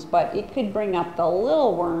big worms, but it could bring up the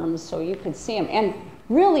little worms so you could see them. And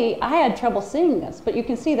really, I had trouble seeing this, but you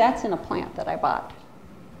can see that's in a plant that I bought.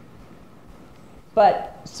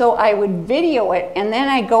 But, so I would video it, and then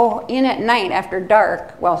I'd go in at night after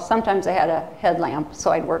dark. Well, sometimes I had a headlamp,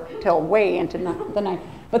 so I'd work till way into the night.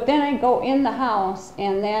 But then I'd go in the house,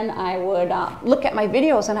 and then I would look at my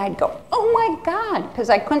videos, and I'd go, oh my God, because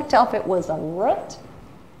I couldn't tell if it was a root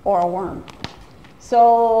or a worm.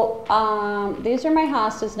 So these are my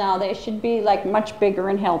hostas now. They should be like much bigger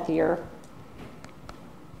and healthier.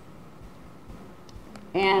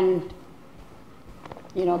 And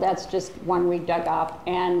you know, that's just one we dug up.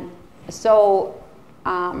 And so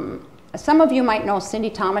some of you might know Cindy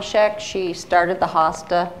Tomaszek. She started the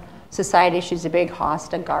Hosta Society. She's a big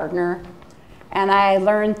Hosta gardener. And I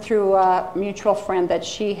learned through a mutual friend that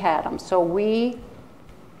she had them. So we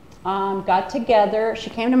got together. She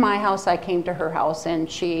came to my house, I came to her house,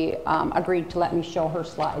 and she agreed to let me show her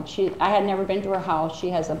slide. I had never been to her house. She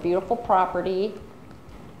has a beautiful property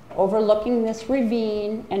overlooking this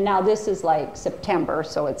ravine, and now this is like September,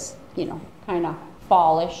 so it's, you know, kind of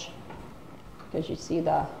fallish, because you see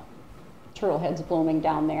the turtle heads blooming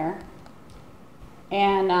down there.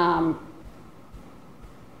 And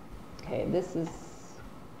okay, this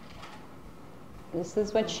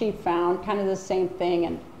is what she found, kind of the same thing.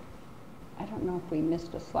 And I don't know if we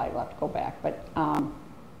missed a slide, we'll have to go back, but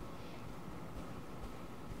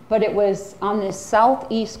it was on this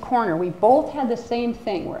southeast corner. We both had the same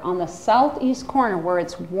thing. We're on the southeast corner where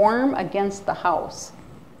it's warm against the house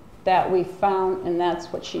that we found, and that's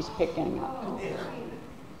what she's picking up.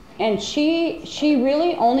 And she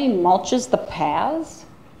really only mulches the paths.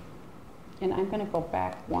 And I'm gonna go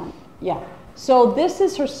back one. Yeah, so this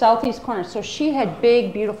is her southeast corner. So she had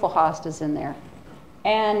big, beautiful hostas in there.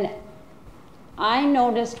 And I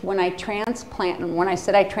noticed when I transplanted, and when I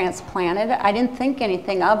said I transplanted it, I didn't think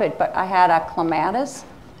anything of it, but I had a clematis,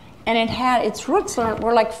 and its roots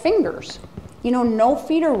were like fingers, you know, no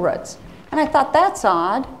feeder roots. And I thought, that's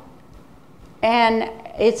odd. And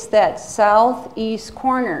it's that southeast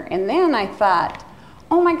corner. And then I thought,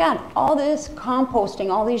 oh my God, all this composting,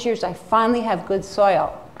 all these years, I finally have good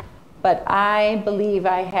soil. But I believe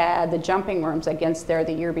I had the jumping worms against there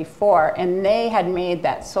the year before, and they had made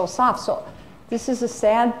that so soft. So this is a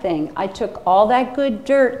sad thing. I took all that good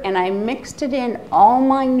dirt and I mixed it in all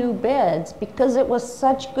my new beds because it was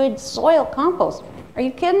such good soil compost. Are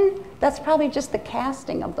you kidding? That's probably just the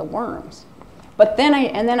casting of the worms. But then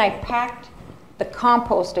I packed the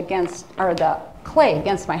compost against, or the clay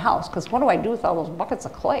against my house, because what do I do with all those buckets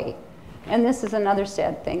of clay? And this is another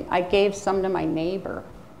sad thing. I gave some to my neighbor.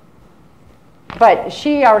 But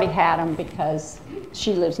she already had them because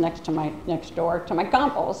she lives next door to my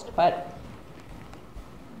compost. But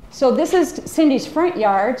so this is Cindy's front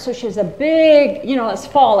yard. So she has a big, you know, it's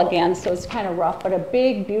fall again, so it's kind of rough, but a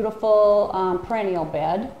big, beautiful perennial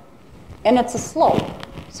bed. And it's a slope.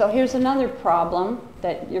 So here's another problem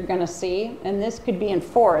that you're going to see, and this could be in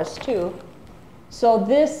forest too. So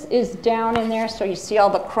this is down in there, so you see all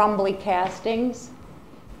the crumbly castings.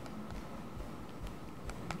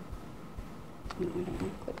 I don't want to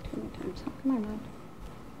click too many times. How come I'm not?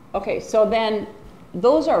 Okay, so then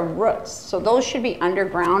those are roots. So those should be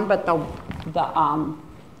underground, but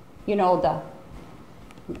you know, I'm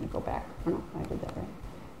going to go back. Oh, no, I did that right.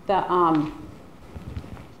 The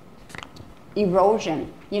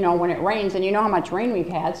erosion, you know, when it rains, and you know how much rain we've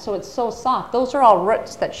had, so it's so soft. Those are all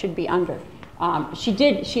roots that should be under.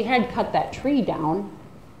 She had cut that tree down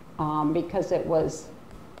because it was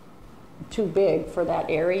too big for that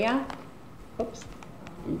area. Oops.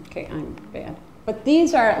 Okay, I'm bad. But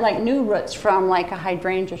these are like new roots from like a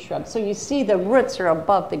hydrangea shrub. So you see the roots are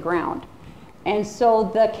above the ground. And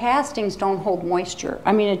so the castings don't hold moisture.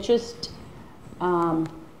 I mean, it just, and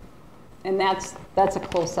that's a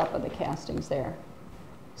close-up of the castings there.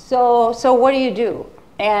 So what do you do?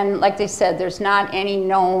 And like they said, there's not any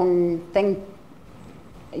known thing,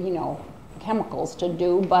 you know, chemicals to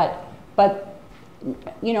do, but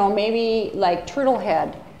you know, maybe like turtle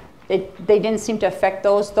head. They didn't seem to affect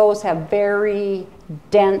those. Those have very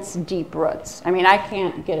dense, deep roots. I mean, I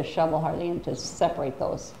can't get a shovel hardly in to separate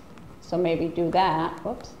those. So maybe do that.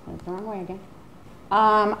 Whoops, that's the wrong way again.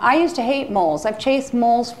 I used to hate moles. I've chased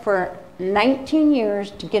moles for 19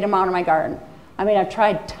 years to get them out of my garden. I mean, I've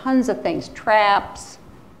tried tons of things, traps,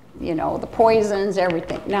 you know, the poisons,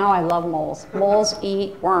 everything. Now I love moles. Moles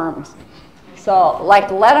eat worms. So,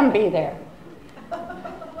 like, let them be there.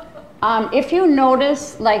 If you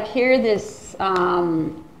notice, like here, this,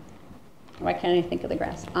 why can't I think of the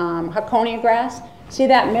grass? Haconia grass. See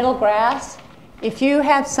that middle grass? If you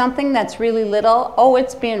have something that's really little, oh,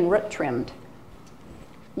 it's being root trimmed.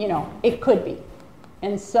 You know, it could be.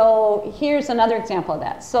 And so here's another example of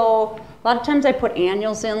that. So a lot of times I put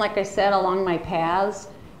annuals in, like I said, along my paths.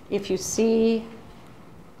 If you see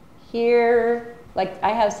here, like I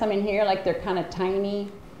have some in here, like they're kind of tiny.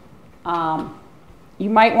 You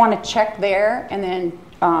might want to check there and then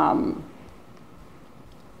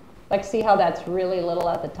like see how that's really little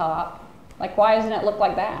at the top. Like, why doesn't it look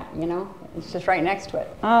like that, you know? It's just right next to it.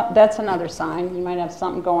 That's another sign. You might have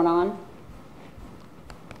something going on.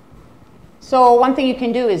 So one thing you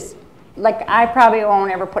can do is, like, I probably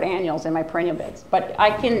won't ever put annuals in my perennial beds, but I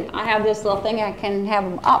have this little thing, I can have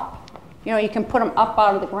them up. You know, you can put them up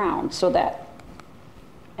out of the ground so that,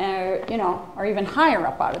 you know, or even higher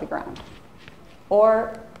up out of the ground.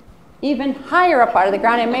 Or even higher up out of the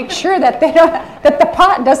ground and make sure that, that the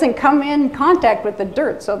pot doesn't come in contact with the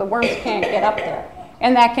dirt so the worms can't get up there.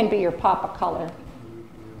 And that can be your pop of color.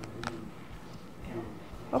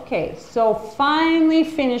 Okay, so finally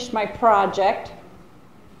finished my project.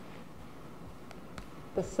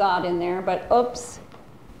 The sod in there, but oops.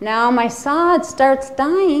 Now my sod starts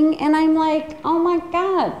dying and I'm like, oh my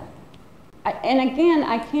God. And again,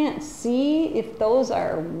 I can't see if those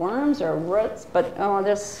are worms or roots, but oh,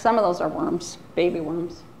 there's some of those are worms, baby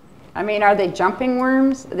worms. I mean, are they jumping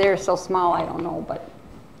worms? They're so small, I don't know, but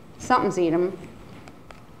something's eating them.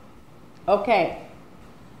 Okay,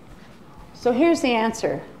 so here's the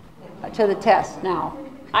answer to the test now.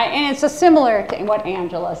 And it's a similar to what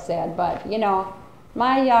Angela said, but you know,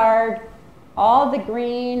 my yard, all the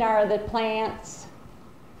green are the plants.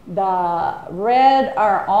 The red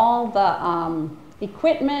are all the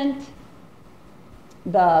equipment.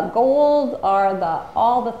 The gold are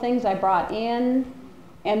all the things I brought in.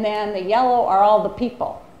 And then the yellow are all the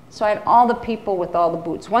people. So I had all the people with all the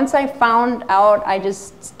boots. Once I found out, I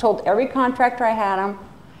just told every contractor I had them.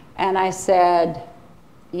 And I said,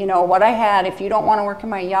 you know, what I had, if you don't want to work in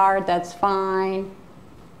my yard, that's fine.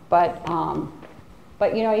 But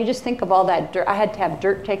you know, you just think of all that dirt. I had to have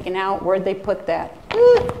dirt taken out. Where'd they put that?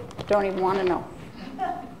 Don't even want to know.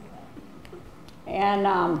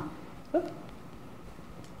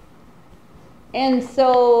 And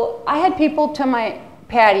so I had people to my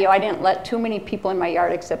patio. I didn't let too many people in my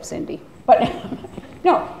yard except Cindy. But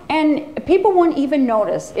no, and people wouldn't even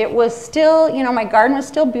notice. It was still, you know, my garden was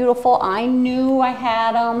still beautiful. I knew I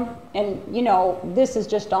had them. And, you know, this is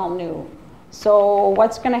just all new. So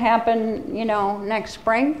what's going to happen, you know, next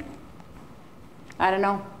spring? I don't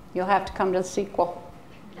know. You'll have to come to the sequel.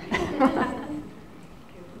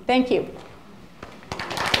 Thank you.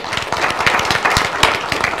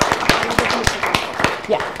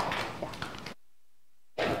 Yeah.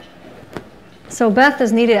 So Beth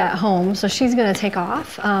is needed at home, so she's going to take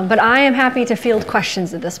off. But I am happy to field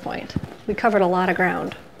questions at this point. We covered a lot of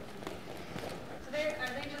ground. So are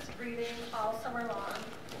they just breeding all summer long?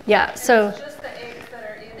 Yeah, so It's just the eggs that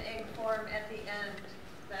are in egg form at the end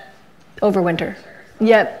that overwinter.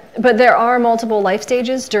 Yep, but there are multiple life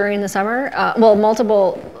stages during the summer. Well,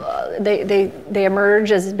 multiple, they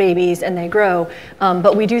emerge as babies and they grow.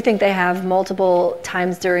 But we do think they have multiple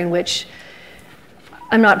times during which,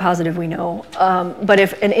 I'm not positive we know, but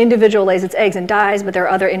if an individual lays its eggs and dies, but there are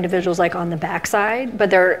other individuals like on the backside,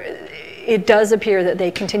 but it does appear that they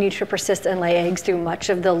continue to persist and lay eggs through much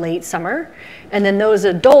of the late summer. And then those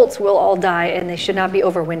adults will all die and they should not be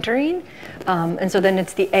overwintering. And so then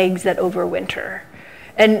it's the eggs that overwinter.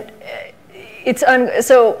 And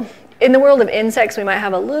so in the world of insects, we might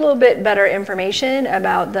have a little bit better information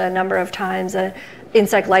about the number of times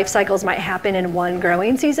insect life cycles might happen in one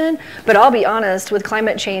growing season. But I'll be honest, with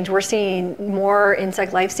climate change, we're seeing more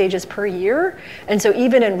insect life stages per year. And so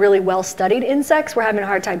even in really well-studied insects, we're having a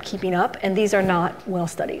hard time keeping up, and these are not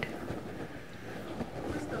well-studied.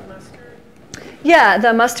 What's the mustard? Yeah,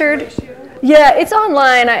 the mustard. Ratio? Yeah, it's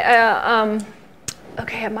online.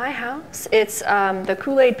 Okay, at my house, it's the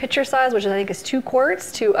Kool-Aid pitcher size, which I think is 2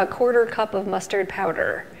 quarts, to a 1/4 cup of mustard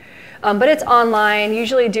powder. But it's online.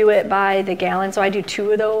 Usually do it by the gallon, so I do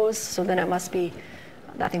 2 of those. So then it must be,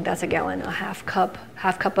 I think that's a gallon, a half cup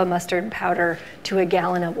of mustard powder to a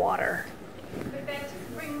gallon of water. But that's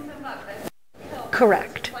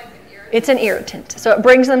Correct. It's an irritant, so it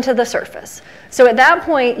brings them to the surface. So at that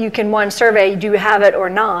point, you can, one, survey, do you have it or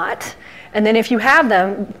not? And then if you have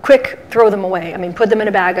them, quick, throw them away. I mean, put them in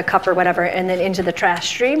a bag, a cup or whatever, and then into the trash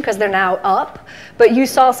stream because they're now up. But you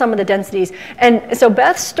saw some of the densities. And so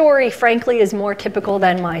Beth's story, frankly, is more typical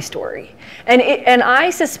than my story. And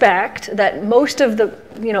I suspect that most of the,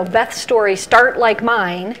 Beth's stories start like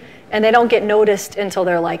mine, and they don't get noticed until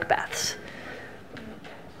they're like Beth's.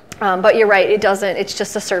 But you're right, it doesn't, it's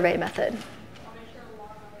just a survey method.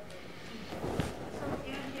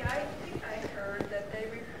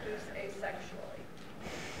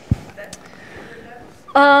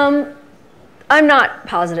 I'm not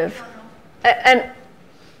positive. And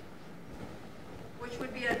which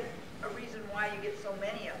would be a reason why you get so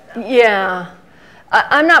many of them. Yeah.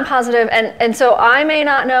 I'm not positive, and so I may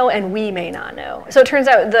not know, and we may not know. So it turns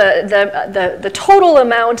out the total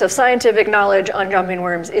amount of scientific knowledge on jumping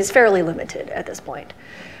worms is fairly limited at this point.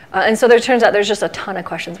 And so it turns out there's just a ton of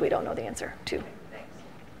questions we don't know the answer to. Thanks.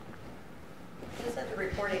 You said the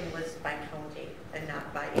reporting was by county and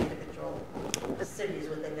not by individual cities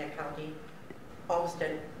within that county.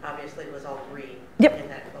 Olmsted obviously was all green in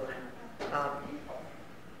that code.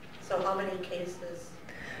 So how many cases?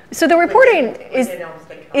 So the reporting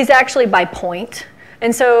is actually by point.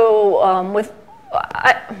 And so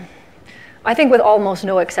I think with almost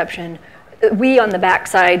no exception, we on the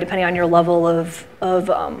backside, depending on your level of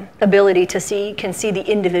ability to see, can see the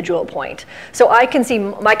individual point. So I can see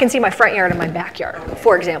my front yard and my backyard,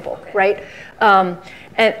 for example, right?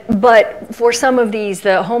 But for some of these,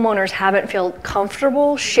 the homeowners haven't felt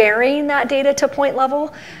comfortable sharing that data to point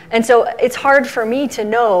level. And so it's hard for me to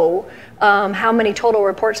know how many total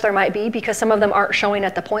reports there might be because some of them aren't showing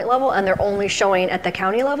at the point level and they're only showing at the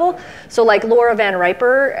county level. So like Laura Van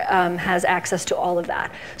Riper has access to all of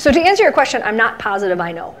that. So to answer your question, I'm not positive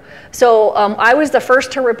I know. So I was the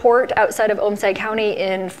first to report outside of Olmsted County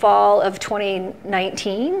in fall of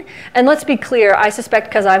 2019. And let's be clear, I suspect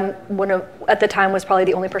because I'm at the time was probably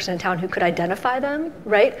the only person in town who could identify them,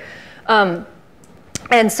 right?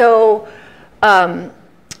 And so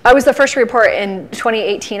I was the first to report in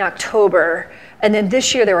 2018 October, and then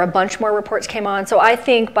this year there were a bunch more reports came on. So I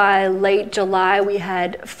think by late July we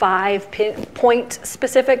had 5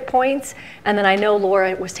 point-specific points, and then I know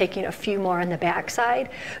Laura was taking a few more on the backside.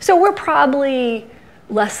 So we're probably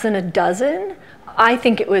less than a dozen. I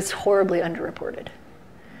think it was horribly underreported.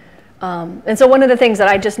 And so one of the things that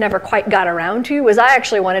I just never quite got around to was I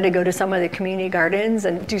actually wanted to go to some of the community gardens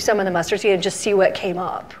and do some of the mustard seed and just see what came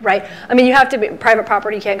up, right? I mean, you have to be, private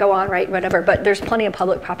property can't go on, right, whatever, but there's plenty of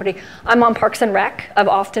public property. I'm on Parks and Rec. I've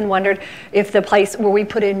often wondered if the place where we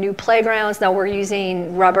put in new playgrounds, now we're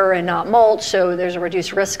using rubber and not mulch, so there's a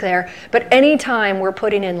reduced risk there. But anytime we're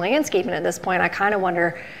putting in landscaping at this point, I kind of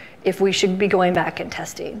wonder if we should be going back and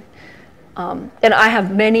testing. And I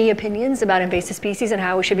have many opinions about invasive species and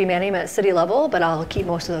how we should be managing them at city level, but I'll keep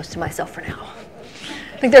most of those to myself for now.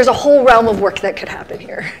 I think there's a whole realm of work that could happen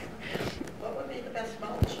here. What would be the best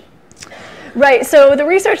mulch? Right, so the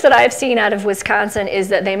research that I've seen out of Wisconsin is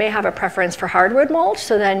that they may have a preference for hardwood mulch,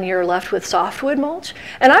 so then you're left with softwood mulch.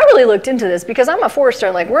 And I really looked into this because I'm a forester,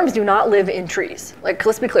 and like worms do not live in trees. Like,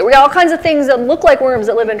 let's be clear, we got all kinds of things that look like worms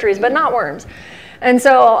that live in trees, but not worms. And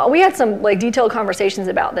so we had some like detailed conversations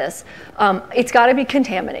about this. It's got to be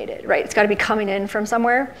contaminated, right? It's got to be coming in from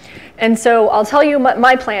somewhere. And so I'll tell you what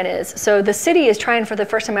my plan is. So the city is trying for the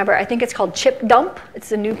first time ever, I think it's called Chip Dump.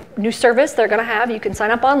 It's a new service they're going to have. You can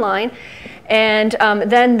sign up online. And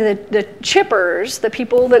then the chippers, the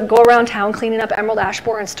people that go around town cleaning up emerald ash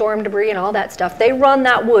borer and storm debris and all that stuff, they run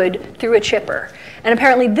that wood through a chipper. And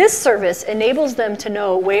apparently this service enables them to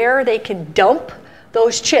know where they can dump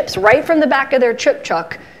those chips right from the back of their chip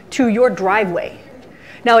truck to your driveway.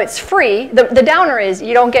 Now it's free. The downer is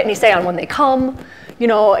you don't get any say on when they come. You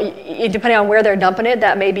know, depending on where they're dumping it,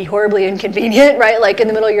 that may be horribly inconvenient, right? Like in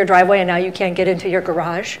the middle of your driveway and now you can't get into your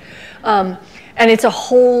garage. And it's a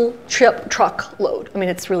whole chip truck load. I mean,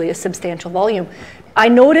 it's really a substantial volume. I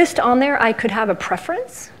noticed on there I could have a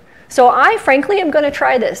preference. So I frankly am gonna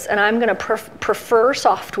try this and I'm gonna prefer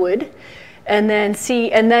softwood. And then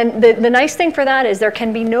the nice thing for that is there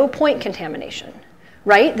can be no point contamination,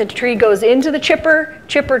 right? The tree goes into the chipper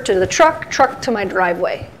to the truck to my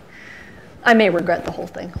driveway. I may regret the whole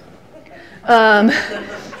thing. But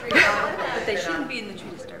they shouldn't be in the tree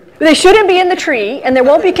to start with. They shouldn't be in the tree, and there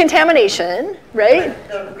won't be contamination, right?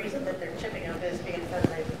 The reason that they're chipping them is because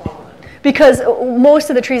they've fallen. Because most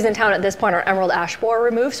of the trees in town at this point are emerald ash borer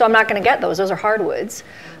removed, so I'm not going to get those. Those are hardwoods.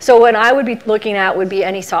 So what I would be looking at would be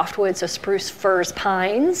any softwoods, so spruce, firs,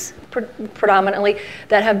 pines, predominantly,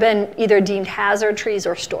 that have been either deemed hazard trees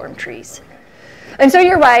or storm trees. And so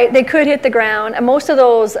you're right, they could hit the ground, and most of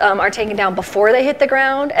those are taken down before they hit the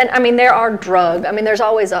ground. And I mean, there are there's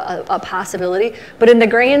always a possibility, but in the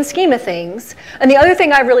grand scheme of things, and the other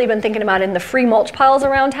thing I've really been thinking about in the free mulch piles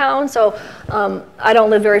around town, so I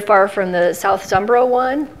don't live very far from the South Zumbro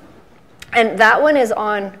one, and that one is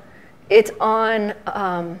on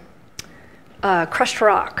crushed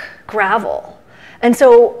rock, gravel. And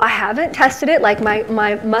so I haven't tested it, like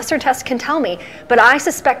my mustard test can tell me, but I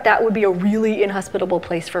suspect that would be a really inhospitable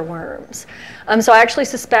place for worms. So I actually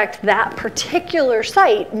suspect that particular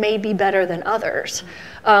site may be better than others.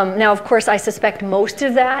 Now, of course, I suspect most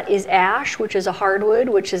of that is ash, which is a hardwood,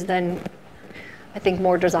 which is then, I think,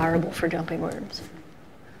 more desirable for jumping worms.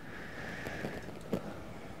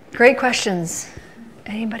 Great questions.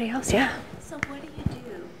 Anybody else? Yeah? So what do you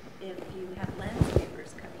do if you have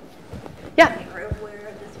landscapers coming in? Yeah. And you're aware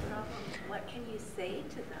of this problem. What can you say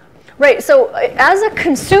to them? Right, so as a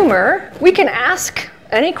consumer, we can ask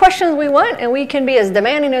any questions we want and we can be as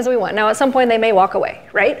demanding as we want. Now, at some point they may walk away,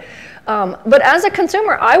 right? But as a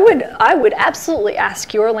consumer, I would absolutely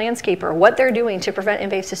ask your landscaper what they're doing to prevent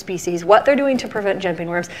invasive species, what they're doing to prevent jumping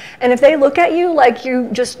worms. And if they look at you like you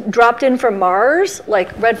just dropped in from Mars,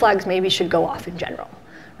 like red flags maybe should go off in general,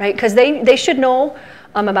 right? Because they should know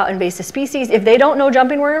about invasive species. If they don't know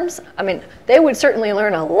jumping worms, I mean, they would certainly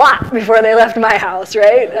learn a lot before they left my house,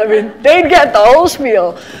 right? I mean, they'd get the whole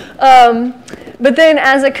spiel. But then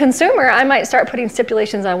as a consumer, I might start putting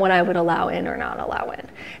stipulations on what I would allow in or not allow in.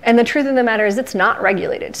 And the truth of the matter is it's not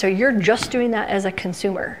regulated. So you're just doing that as a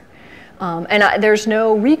consumer. There's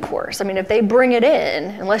no recourse. I mean, if they bring it in,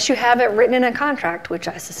 unless you have it written in a contract, which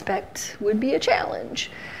I suspect would be a challenge,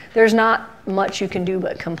 there's not much you can do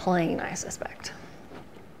but complain, I suspect.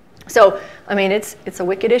 So, I mean, it's a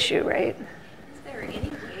wicked issue, right? Is there any way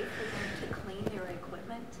for them to clean their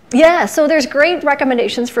equipment? Yeah, so there's great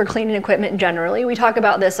recommendations for cleaning equipment generally. We talk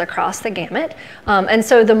about this across the gamut. And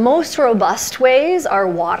so the most robust ways are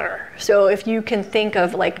water. So if you can think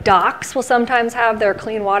of like docks will sometimes have their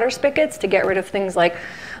clean water spigots to get rid of things like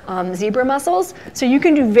zebra mussels. So you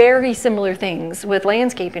can do very similar things with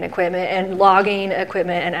landscaping equipment and logging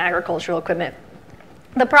equipment and agricultural equipment.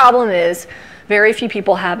 The problem is very few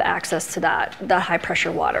people have access to that high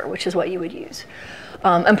pressure water, which is what you would use.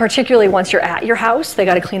 And particularly once you're at your house, they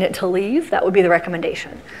got to clean it to leave. That would be the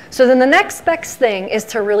recommendation. So then the next best thing is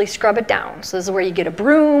to really scrub it down. So this is where you get a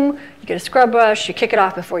broom, you get a scrub brush, you kick it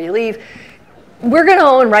off before you leave. We're going to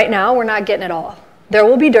own right now, we're not getting it all. There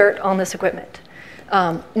will be dirt on this equipment.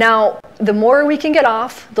 Now, the more we can get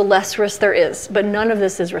off, the less risk there is, but none of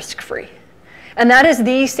this is risk-free. And that is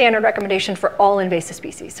the standard recommendation for all invasive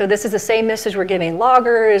species. So this is the same message we're giving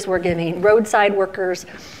loggers, we're giving roadside workers,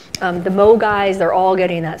 the mow guys, they're all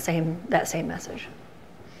getting that same message.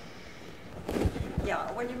 Yeah,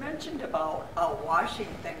 when you mentioned about washing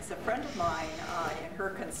things, a friend of mine, in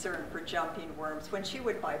her concern for jumping worms, when she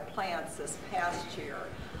would buy plants this past year,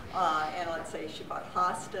 and let's say she bought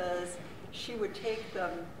hostas, she would take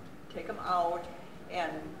them out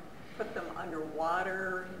and put them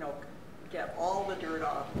underwater, you know, get all the dirt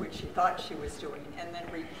off, which she thought she was doing, and then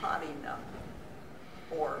repotting them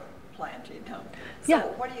or planting them. So yeah.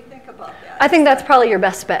 What do you think about that? I think that's probably your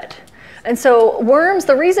best bet. And so worms,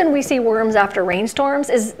 the reason we see worms after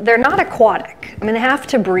rainstorms is they're not aquatic. I mean, they have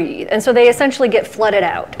to breathe. And so they essentially get flooded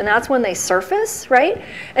out. And that's when they surface, right?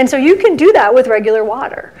 And so you can do that with regular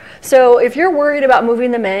water. So if you're worried about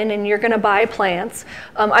moving them in and you're going to buy plants,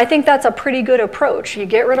 I think that's a pretty good approach. You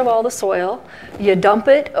get rid of all the soil, you dump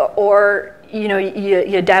it, or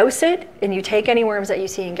you douse it and you take any worms that you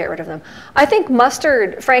see and get rid of them. I think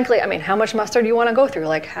mustard, frankly, I mean, how much mustard do you want to go through?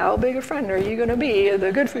 Like, how big a friend are you going to be at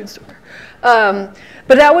the good food store? But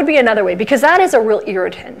that would be another way, because that is a real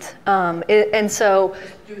irritant. And so,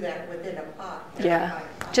 Just do that within a pot. yeah,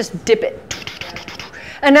 just dip it.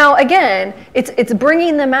 And now, again, it's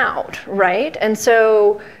bringing them out, right? And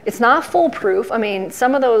so it's not foolproof. I mean,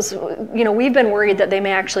 some of those, we've been worried that they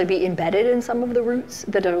may actually be embedded in some of the roots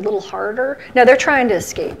that are a little harder. Now, they're trying to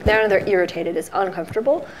escape. They're irritated. It's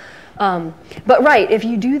uncomfortable. But right, if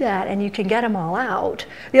you do that and you can get them all out,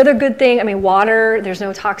 the other good thing, I mean, water, there's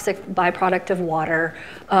no toxic byproduct of water.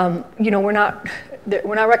 We're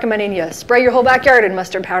not recommending you spray your whole backyard in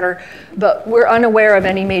mustard powder, but we're unaware of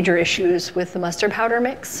any major issues with the mustard powder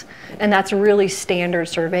mix. And that's really standard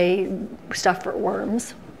survey stuff for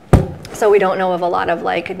worms. So we don't know of a lot of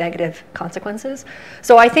negative consequences.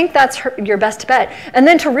 So I think that's your best bet. And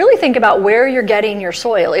then to really think about where you're getting your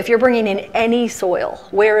soil. If you're bringing in any soil,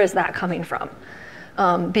 where is that coming from?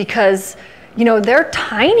 Because you know, they're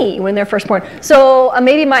tiny when they're first born. So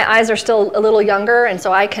maybe my eyes are still a little younger, and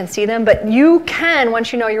so I can see them, but you can,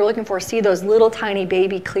 once you know you're looking for, see those little tiny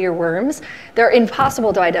baby clear worms. They're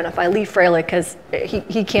impossible to identify. Lee Freilich, because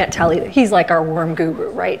he can't tell either. He's like our worm guru,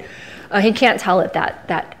 right? He can't tell at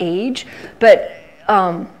that age. But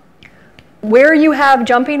where you have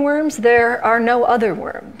jumping worms, there are no other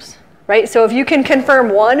worms, right? So if you can confirm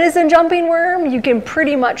one is a jumping worm, you can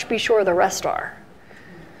pretty much be sure the rest are.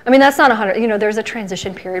 I mean, that's not 100, you know, there's a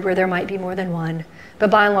transition period where there might be more than one, but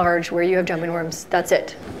by and large, where you have jumping worms, that's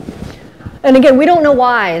it. And again, we don't know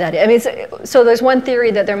why that is. I mean, so there's one theory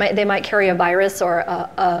that they might carry a virus or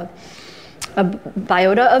a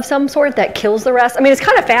biota of some sort that kills the rest. I mean, it's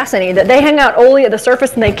kind of fascinating that they hang out only at the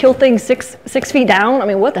surface and they kill things six feet down. I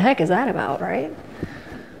mean, what the heck is that about, right?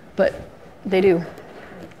 But they do.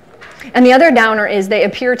 And the other downer is they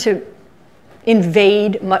appear to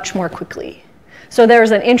invade much more quickly. So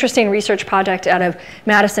there's an interesting research project out of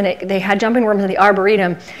Madison. They had jumping worms in the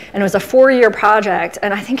Arboretum, and it was a 4-year project,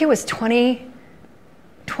 and I think it was 20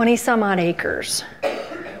 some odd acres,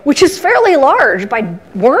 which is fairly large by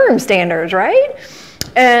worm standards, right?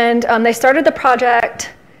 And they started the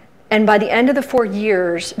project, and by the end of the 4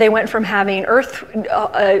 years, they went from having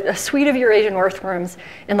a suite of Eurasian earthworms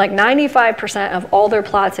in like 95% of all their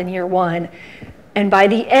plots in year 1. And by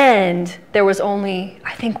the end, there was only,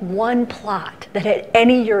 I think, 1 plot that had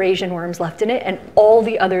any Eurasian worms left in it, and all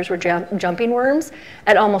the others were jumping worms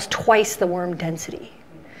at almost twice the worm density,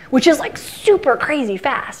 which is like super crazy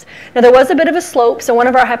fast. Now, there was a bit of a slope, so one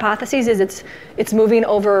of our hypotheses is it's moving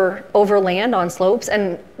over land on slopes,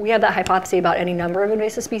 and we have that hypothesis about any number of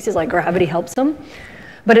invasive species, like gravity helps them.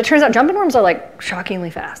 But it turns out jumping worms are like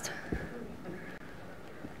shockingly fast.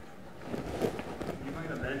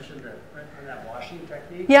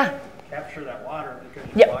 Yeah. Capture that water because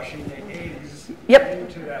you're washing the eggs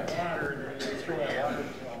into that water and then you throw that water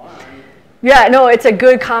into the line. Yeah, no, it's a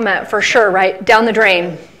good comment for sure, right? Down the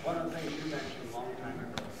drain. One of the things you mentioned a long time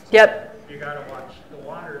ago. Yep. You got to watch the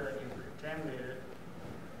water that you contaminated.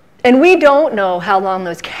 And we don't know how long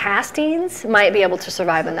those castings might be able to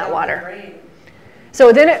survive in that water.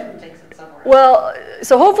 So then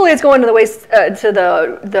so hopefully it's going to the waste to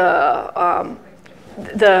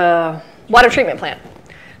the water treatment plant.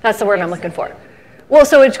 That's the word I'm looking for. Well,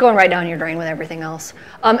 so it's going right down your drain with everything else.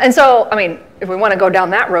 And so, I mean, if we want to go down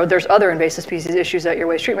that road, there's other invasive species issues at your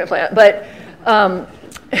waste treatment plant. But I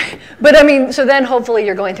mean, so then hopefully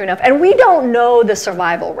you're going through enough. And we don't know the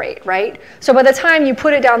survival rate, right? So by the time you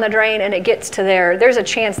put it down the drain and it gets to there, there's a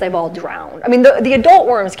chance they've all drowned. I mean, the adult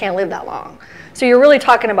worms can't live that long. So you're really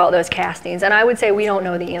talking about those castings. And I would say we don't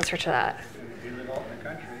know the answer to that.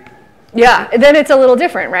 Yeah, then it's a little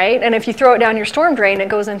different, right? And if you throw it down your storm drain, it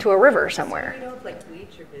goes into a river somewhere. Do you know if like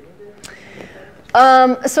bleach or vinegar?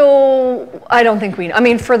 So I don't think I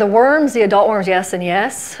mean, for the worms, the adult worms, yes and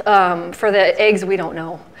yes. For the eggs, we don't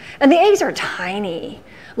know. And the eggs are tiny.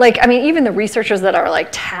 Like, I mean, even the researchers that are like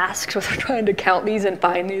tasked with trying to count these and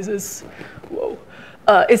find these is, whoa,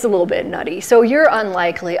 it's a little bit nutty. So you're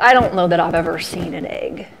unlikely. I don't know that I've ever seen an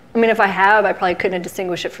egg. I mean, if I have, I probably couldn't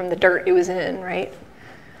distinguish it from the dirt it was in, right?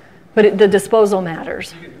 But the disposal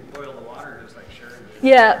matters. You can boil the water just like Sharon did.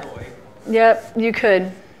 Yeah. Yep, you could.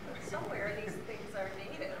 Somewhere these things are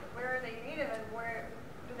native. Where are they native and where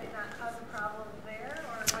do they not cause a problem there?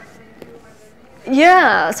 Or what do they do when they're native?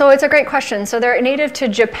 Yeah, so it's a great question. So they're native to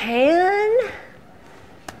Japan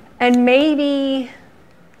and maybe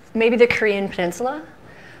the Korean Peninsula.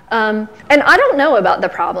 And I don't know about the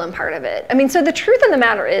problem part of it. I mean, so the truth of the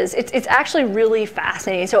matter is, it's actually really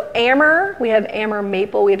fascinating. So ammer, we have ammer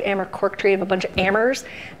maple, we have ammer cork tree, we have a bunch of ammers.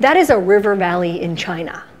 That is a river valley in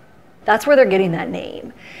China. That's where they're getting that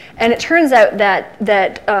name. And it turns out that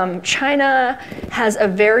China has a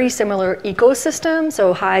very similar ecosystem,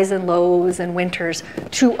 so highs and lows and winters,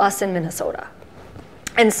 to us in Minnesota.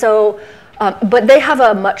 And so, but they have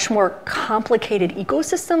a much more complicated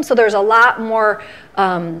ecosystem, so there's a lot more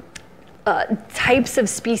types of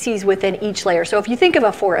species within each layer. So if you think of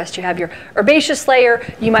a forest, you have your herbaceous layer,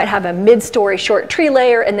 you might have a mid-story short tree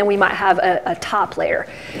layer, and then we might have a top layer.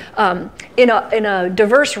 In a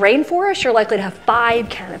diverse rainforest, you're likely to have 5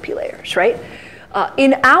 canopy layers, right?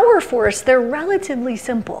 In our forests, they're relatively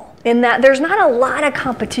simple in that there's not a lot of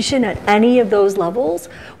competition at any of those levels.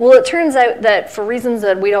 Well, it turns out that for reasons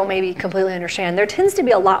that we don't maybe completely understand, there tends to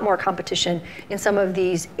be a lot more competition in some of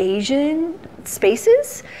these Asian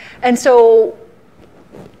spaces. And so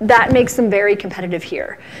that makes them very competitive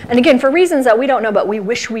here. And again, for reasons that we don't know, but we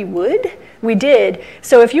wish we would, we did.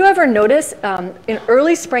 So if you ever notice, in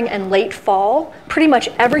early spring and late fall, pretty much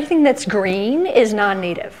everything that's green is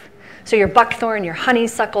non-native. So your buckthorn, your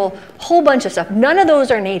honeysuckle, whole bunch of stuff. None of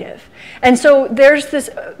those are native. And so there's this,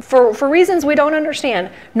 for reasons we don't understand,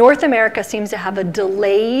 North America seems to have a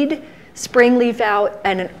delayed spring leaf out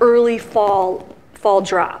and an early fall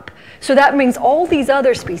drop. So that means all these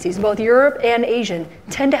other species, both Europe and Asian,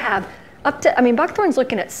 tend to have up to, I mean, buckthorn's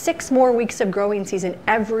looking at 6 more weeks of growing season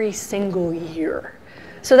every single year.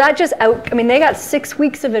 So that just I mean, they got 6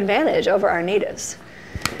 weeks of advantage over our natives.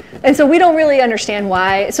 And so we don't really understand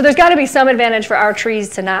why. So there's got to be some advantage for our trees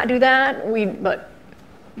to not do that, but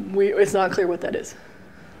it's not clear what that is.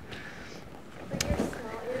 For your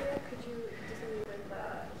small area, could you just maybe with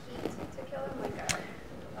heat to kill them, like a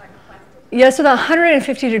plastic? Yeah, so the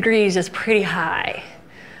 150 degrees is pretty high.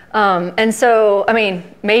 And so, I mean,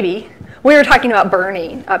 maybe. We were talking about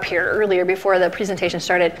burning up here earlier before the presentation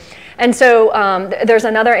started. And so there's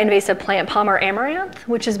another invasive plant, Palmer amaranth,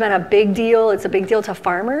 which has been a big deal. It's a big deal to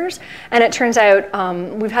farmers. And it turns out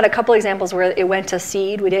we've had a couple examples where it went to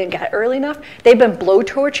seed. We didn't get it early enough. They've been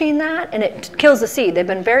blowtorching that, and it kills the seed. They've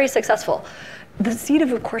been very successful. The seed,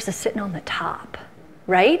 of course, is sitting on the top,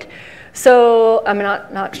 right? So I'm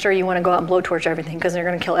not sure you want to go out and blowtorch everything because they're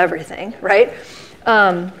going to kill everything, right?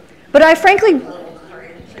 But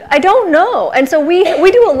I don't know. And so we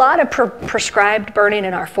do a lot of prescribed burning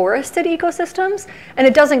in our forested ecosystems, and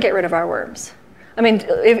it doesn't get rid of our worms. I mean,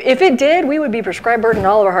 if it did, we would be prescribed burning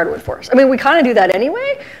all of our hardwood forests. I mean, we kind of do that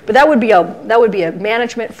anyway, but that would be a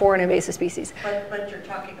management for an invasive species. But you're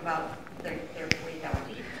talking about they're way down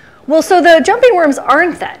deep. Well, so the jumping worms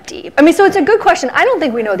aren't that deep. I mean, so it's a good question. I don't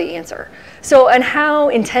think we know the answer. So, and how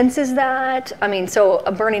intense is that? I mean, so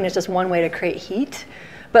burning is just one way to create heat.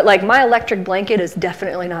 But like my electric blanket is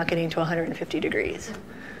definitely not getting to 150 degrees,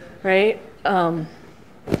 right? So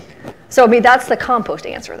I mean, that's the compost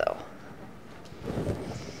answer though.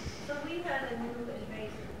 So we had a new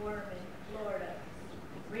invasive worm in Florida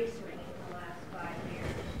recently in the last 5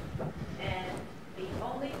 years. And the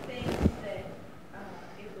only thing that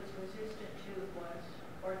it was resistant to was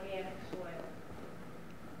organic soil.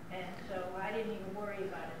 And so I didn't even worry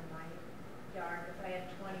about it in my yard because I had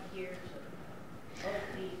 20 years of oak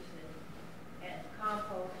leaves and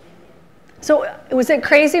composting. So was it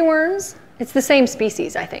crazy worms? It's the same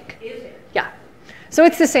species, I think. Is it? Yeah. So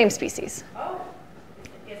it's the same species. Oh,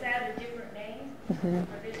 is that a different name Mm-hmm.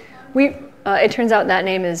 for this one? It turns out that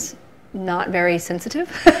name is not very sensitive.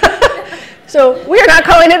 So we are not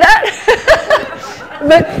calling it that.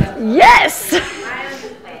 But yes,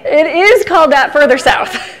 it is called that further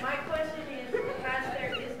south. My question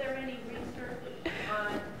is there any research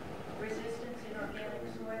on resistance in organic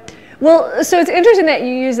soil? Well, so it's interesting that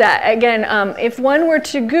you use that. Again, if one were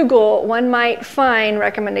to Google, one might find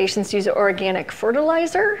recommendations to use organic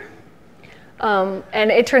fertilizer.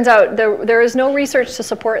 And it turns out there is no research to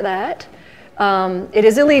support that. It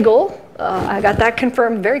is illegal. I got that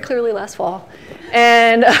confirmed very clearly last fall.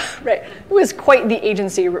 And right, it was quite the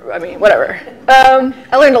agency, I mean, whatever.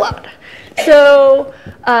 I learned a lot. So,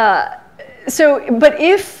 but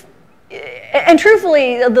if, and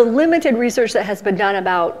truthfully, the limited research that has been done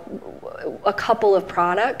about a couple of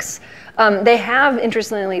products, they have,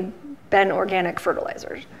 interestingly, been organic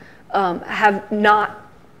fertilizers. Have not,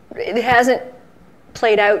 it hasn't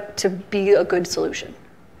played out to be a good solution.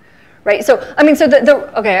 Right, so, I mean, so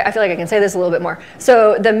okay, I feel like I can say this a little bit more.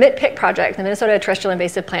 So the MITPIC project, the Minnesota Terrestrial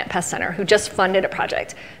Invasive Plant Pest Center, who just funded a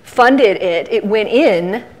project, it went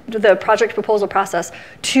in the project proposal process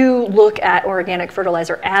to look at organic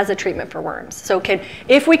fertilizer as a treatment for worms. So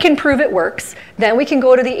if we can prove it works, then we can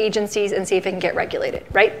go to the agencies and see if it can get regulated,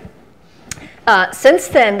 right? Since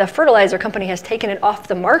then, the fertilizer company has taken it off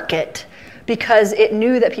the market because it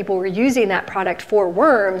knew that people were using that product for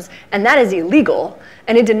worms, and that is illegal,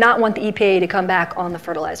 and it did not want the EPA to come back on the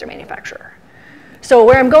fertilizer manufacturer. So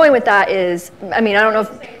where I'm going with that is, I mean, I don't know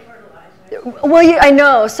if, well, yeah, I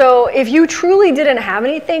know. So if you truly didn't have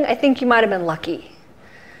anything, I think you might have been lucky,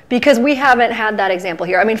 because we haven't had that example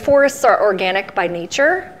here. I mean, forests are organic by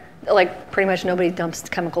nature. Like, pretty much nobody dumps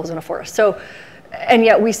chemicals in a forest. So, and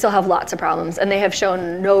yet we still have lots of problems, and they have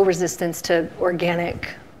shown no resistance to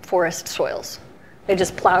organic forest soils. They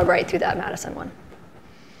just plowed right through that Madison one.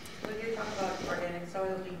 When you're talking about organic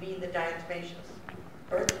soil, do you mean the diatomaceous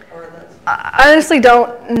earth or the? I honestly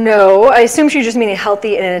don't know. I assume she's just meaning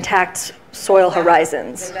healthy and intact soil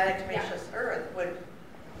horizons. The diatomaceous earth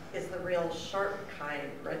is the real sharp kind,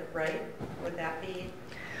 right? Would that be?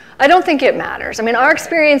 I don't think it matters. I mean, our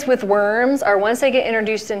experience with worms are once they get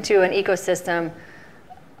introduced into an ecosystem,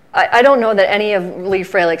 I don't know that any of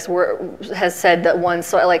leaf relics has said that one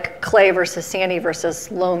soil, like clay versus sandy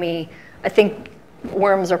versus loamy, I think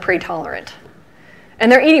worms are pretty tolerant.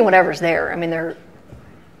 And they're eating whatever's there. I mean,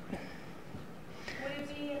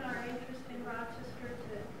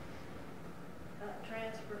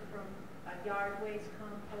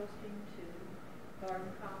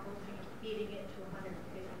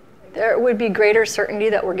 would be greater certainty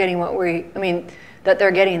that we're getting that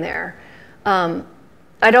they're getting there.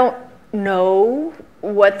 I don't know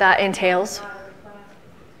what that entails.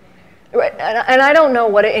 Right, and I don't know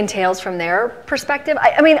what it entails from their perspective.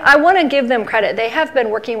 I want to give them credit. They have been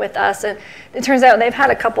working with us, and it turns out they've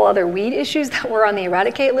had a couple other weed issues that were on the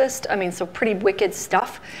eradicate list. So pretty wicked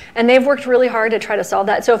stuff. And they've worked really hard to try to solve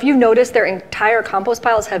that. So if you notice their entire compost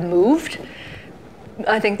piles have moved,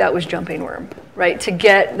 I think that was jumping worm, right? To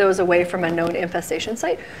get those away from a known infestation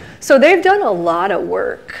site. So they've done a lot of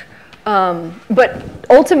work. But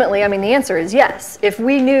ultimately, the answer is yes. If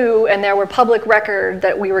we knew and there were public record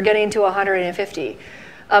that we were getting to 150.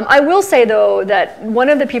 I will say, though, that one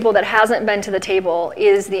of the people that hasn't been to the table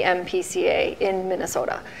is the MPCA in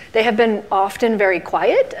Minnesota. They have been often very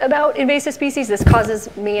quiet about invasive species. This causes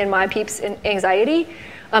me and my peeps anxiety.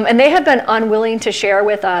 And they have been unwilling to share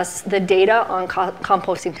with us the data on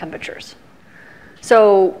composting temperatures.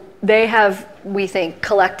 So they have, we think,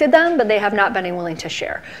 collected them, but they have not been willing to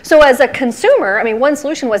share. So as a consumer, one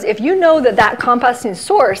solution was if you know that composting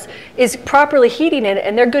source is properly heating it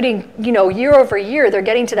and they're getting, year over year, they're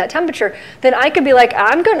getting to that temperature, then I could be like,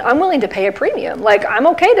 I'm willing to pay a premium. Like, I'm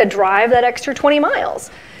okay to drive that extra 20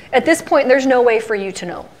 miles. At this point, there's no way for you to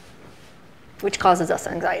know, which causes us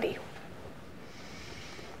anxiety.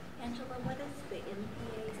 Angela, what is the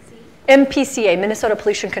MPAC? MPCA, Minnesota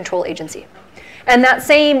Pollution Control Agency. And that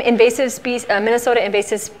same Minnesota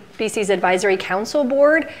Invasive Species Advisory Council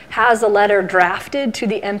Board has a letter drafted to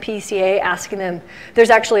the MPCA asking them, there's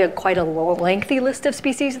actually quite a lengthy list of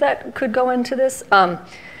species that could go into this,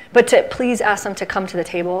 but to please ask them to come to the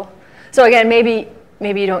table. So again, maybe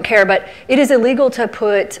you don't care, but it is illegal to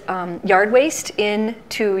put yard waste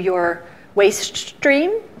into your waste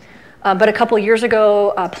stream. But a couple years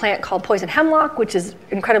ago, a plant called poison hemlock, which is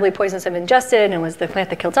incredibly poisonous if ingested and was the plant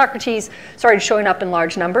that killed Socrates, started showing up in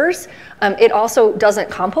large numbers. It also doesn't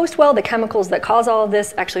compost well. The chemicals that cause all of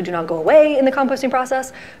this actually do not go away in the composting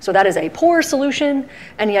process. So that is a poor solution,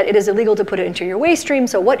 and yet it is illegal to put it into your waste stream.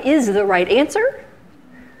 So what is the right answer?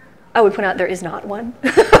 I would point out there is not one.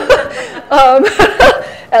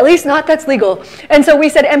 At least not that's legal. And so we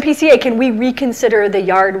said, MPCA, can we reconsider the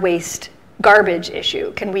yard waste garbage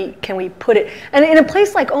issue? Can we put it, and in a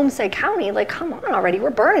place like Olmsted County, like, come on already, we're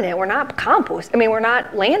burning it, we're not we're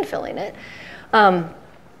not landfilling it. And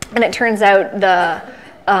it turns out the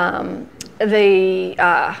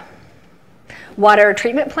water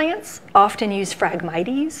treatment plants often use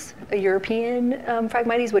Phragmites, a European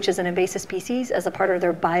Phragmites, which is an invasive species, as a part of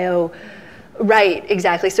their Right,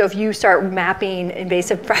 exactly. So if you start mapping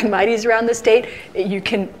invasive Phragmites around the state, you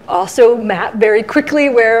can also map very quickly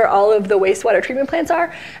where all of the wastewater treatment plants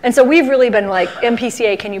are. And so we've really been like,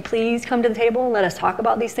 MPCA, can you please come to the table and let us talk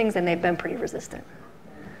about these things? And they've been pretty resistant.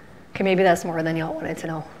 Okay, maybe that's more than y'all wanted to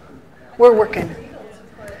know. We're working.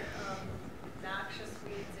 Noxious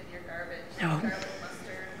weeds in your garbage, garlic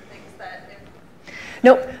mustard, things that.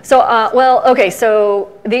 Nope. So, okay.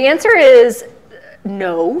 So the answer is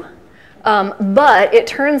no. But it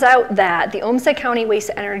turns out that the Olmsted County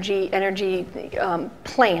Waste Energy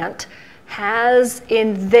plant has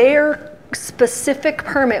in their specific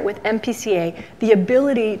permit with MPCA the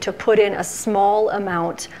ability to put in a small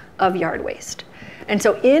amount of yard waste. And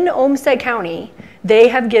so in Olmsted County, they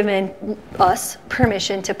have given us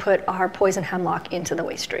permission to put our poison hemlock into the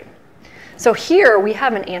waste stream. So here we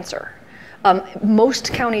have an answer.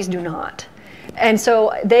 Most counties do not. And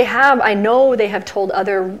so they have, I know they have told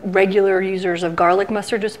other regular users of garlic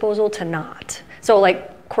mustard disposal to not. So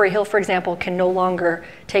like Quarry Hill, for example, can no longer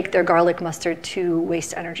take their garlic mustard to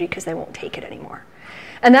waste energy because they won't take it anymore.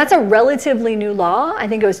 And that's a relatively new law. I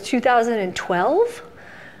think it was 2012.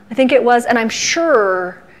 I think it was, and I'm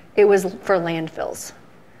sure it was for landfills.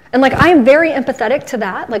 And like, I'm very empathetic to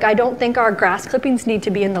that. Like, I don't think our grass clippings need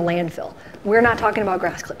to be in the landfill. We're not talking about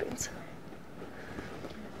grass clippings.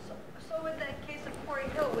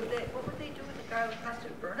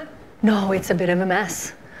 No, it's a bit of a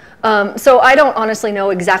mess. So I don't honestly know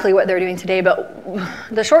exactly what they're doing today, but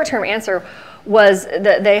the short-term answer was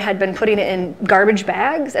that they had been putting it in garbage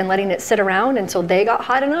bags and letting it sit around until they got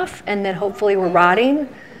hot enough, and then hopefully were rotting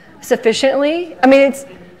sufficiently. I mean, it's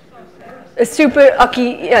a super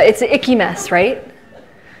icky, yeah, it's an icky mess, right?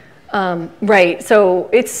 Right, so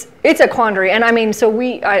it's a quandary. And I mean, so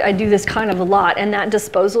I do this kind of a lot, and that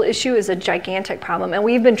disposal issue is a gigantic problem. And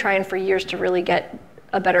we've been trying for years to really get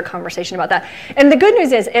a better conversation about that. And the good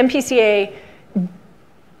news is MPCA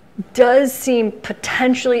does seem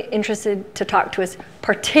potentially interested to talk to us,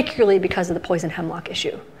 particularly because of the poison hemlock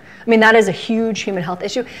issue. I mean, that is a huge human health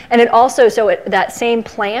issue. And it also, that same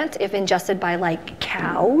plant, if ingested by like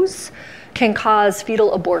cows, can cause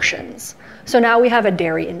fetal abortions. So now we have a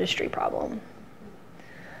dairy industry problem.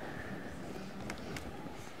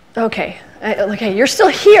 Okay, okay, you're still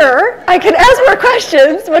here. I can ask more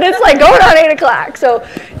questions, but it's like going on 8 o'clock. So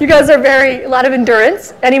you guys are a lot of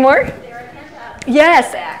endurance. Any more?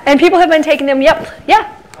 Yes, and people have been taking them, yep,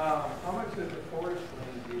 yeah. How much of the forest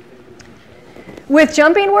land do you think is in trouble? With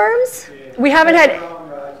jumping worms, Yeah. we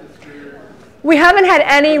haven't had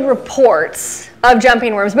any reports of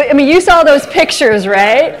jumping worms, but I mean, you saw those pictures,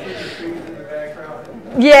 right?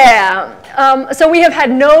 Yeah, so we have had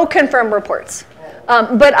no confirmed reports,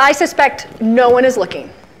 but I suspect no one is looking.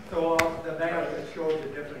 So the map that shows the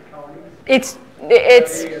different counties?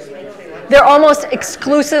 They're almost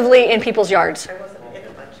exclusively in people's yards.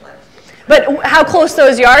 But how close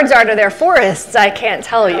those yards are to their forests, I can't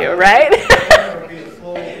tell you, right?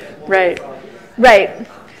 Right.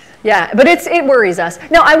 Yeah, but it worries us.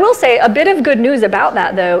 Now, I will say a bit of good news about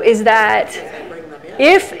that, though, is that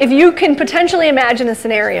if you can potentially imagine a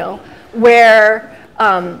scenario where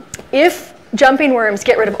if jumping worms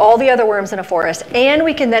get rid of all the other worms in a forest, and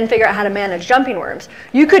we can then figure out how to manage jumping worms,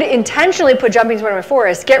 you could intentionally put jumping worms in a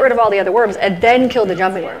forest, get rid of all the other worms, and then kill the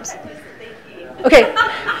jumping worms. Okay.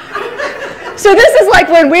 So this is like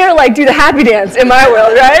when we're like, do the happy dance in my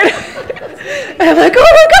world, right? And I'm like,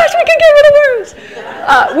 oh my gosh, we can get rid of worms.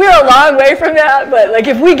 We're a long way from that, but like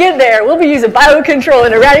if we get there, we'll be using biocontrol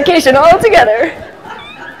and eradication all together.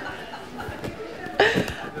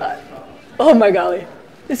 Oh my golly.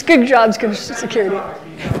 It's good jobs security.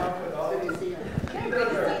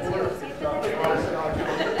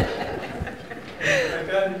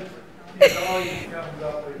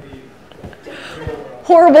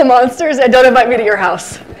 Horrible monsters, and don't invite me to your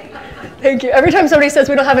house. Thank you. Every time somebody says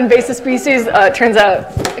we don't have invasive species, it turns out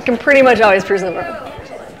I can pretty much always prove them wrong.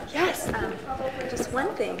 Yes? Just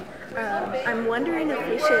one thing. I'm wondering if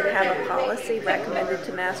we should have a policy recommended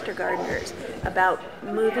to master gardeners about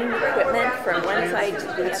moving equipment from one side to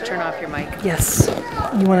the other. Let's turn off your mic. Yes.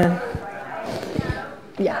 You want to?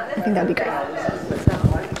 Yeah, I think that'd be great.